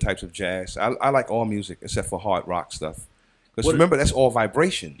 certain types of jazz. I like all music except for hard rock stuff. Because remember, that's all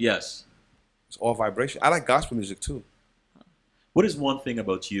vibration. Yes. It's all vibration. I like gospel music too. What is one thing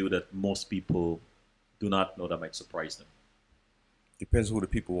about you that most people do not know that might surprise them? Depends who the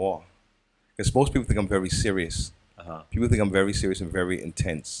people are. Because most people think I'm very serious. People think I'm very serious and very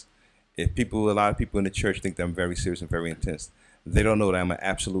intense. A lot of people in the church think that I'm very serious and very intense. They don't know that I'm an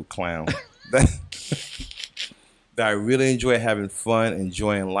absolute clown. that I really enjoy having fun,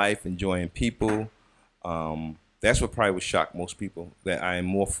 enjoying life, enjoying people. That's what probably would shock most people, that I am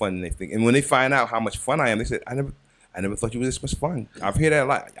more fun than they think. And when they find out how much fun I am, they said, I never thought you were this much fun. I've heard that a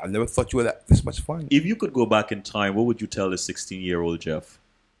lot. I never thought you were this much fun. If you could go back in time, what would you tell the 16-year-old Jeff?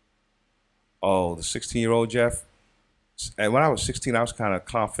 Oh, the 16-year-old Jeff. And when I was 16, I was kind of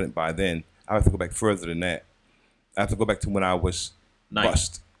confident by then. I have to go back further than that. I have to go back to when I was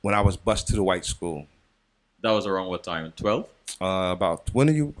bused. When I was bused to the white school. That was around what time? 12? About when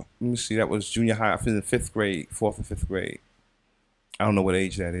are you? Let me see. That was junior high. I was in the 5th grade, 4th or 5th grade. I don't know what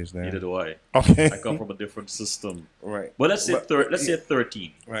age that is now. Neither do I. Okay. I come from a different system. Right. But let's say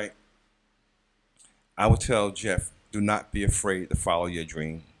 13. Right. I would tell Jeff, do not be afraid to follow your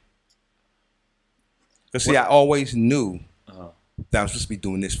dream. Because see, I always knew that I was supposed to be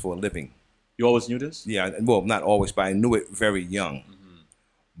doing this for a living. You always knew this? Yeah. Well, not always, but I knew it very young.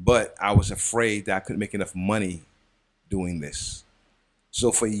 But I was afraid that I couldn't make enough money doing this.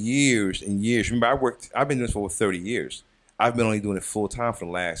 So for years and years, remember I've been doing this for over 30 years. I've been only doing it full time for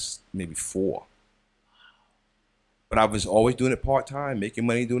the last maybe 4. But I was always doing it part time, making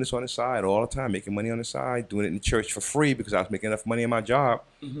money doing this on the side all the time, making money on the side, doing it in the church for free because I was making enough money in my job.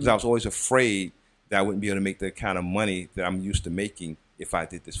 Because I was always afraid that I wouldn't be able to make the kind of money that I'm used to making if I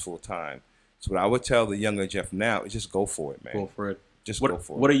did this full time. So what I would tell the younger Jeff now is just go for it, man. Go for it. Just go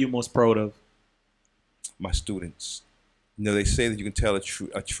for it. What are you most proud of? My students. You know, they say that you can tell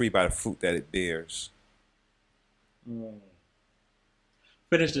a tree by the fruit that it bears.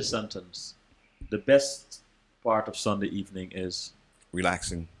 Finish this sentence. The best part of Sunday evening is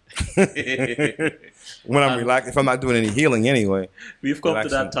relaxing. When I'm relaxed, if I'm not doing any healing anyway. We've come to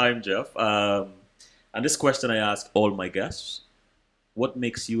that time, Jeff. And this question I ask all my guests: what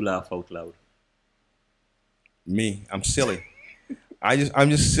makes you laugh out loud? Me. I'm silly. I'm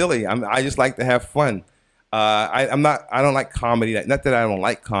just silly. I just like to have fun. I don't like comedy. Not that I don't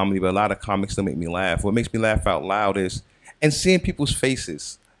like comedy, but a lot of comics don't make me laugh. What makes me laugh out loud is and seeing people's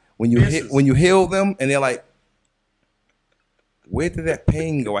faces when you heal them and they're like, where did that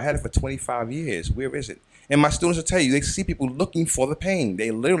pain go? I had it for 25 years. Where is it? And my students will tell you, they see people looking for the pain.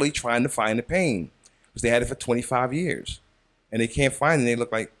 They're literally trying to find the pain because they had it for 25 years and they can't find it. And they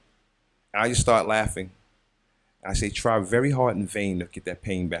look like, I just start laughing. I say, try very hard in vain to get that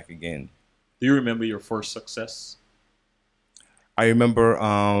pain back again. Do you remember your first success? I remember,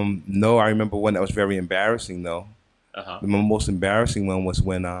 no, I remember one that was very embarrassing though. The most embarrassing one was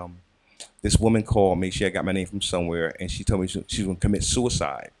when this woman called me. She had got my name from somewhere, and she told me she was going to commit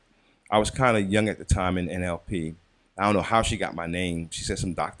suicide. I was kind of young at the time in NLP. I don't know how she got my name. She said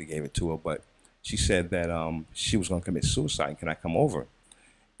some doctor gave it to her, but she said that she was going to commit suicide. Can I come over?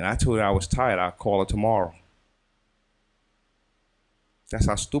 And I told her I was tired. I'll call her tomorrow. That's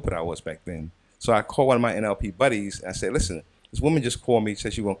how stupid I was back then. So I called one of my NLP buddies, and I said, listen, this woman just called me and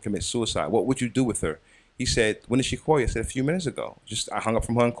said she was going to commit suicide. What would you do with her? He said, when did she call you? I said, a few minutes ago. I hung up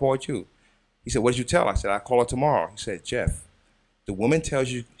from her and called you. He said, what did you tell her? I said, I'll call her tomorrow. He said, Jeff, the woman tells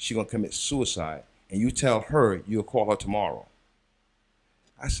you she's going to commit suicide, and you tell her you'll call her tomorrow.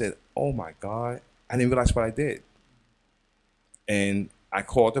 I said, oh, my God. I didn't realize what I did. And I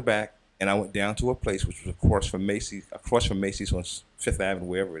called her back, and I went down to her place, which was across from Macy's on 5th Avenue,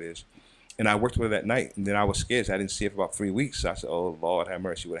 wherever it is. And I worked with her that night, and then I was scared. So I didn't see her for about 3 weeks. So I said, oh, Lord, have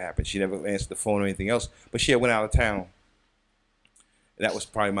mercy, what happened? She never answered the phone or anything else, but she had went out of town. And that was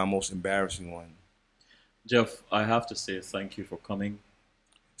probably my most embarrassing one. Jeff, I have to say thank you for coming.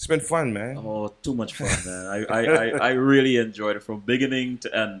 It's been fun, man. Oh, too much fun, man. I really enjoyed it from beginning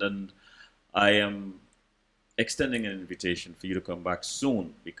to end, and I am extending an invitation for you to come back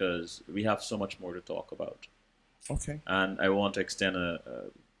soon because we have so much more to talk about. Okay. And I want to extend a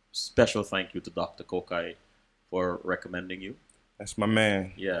special thank you to Dr. Kokai for recommending you. That's my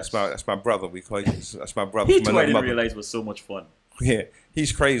man. Yes. That's my brother. We call you, that's my brother. He too, I didn't realize was so much fun. Yeah,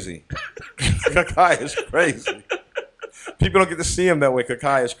 he's crazy. Kokai is crazy. People don't get to see him that way.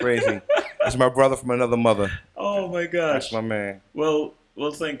 Kokai is crazy. That's my brother from another mother. Oh my gosh. That's my man. Well,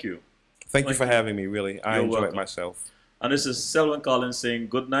 thank you. Thank you for having me, really. I enjoy it myself. And this is Selwyn Collins saying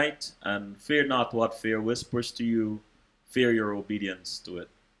good night, and fear not what fear whispers to you. Fear your obedience to it.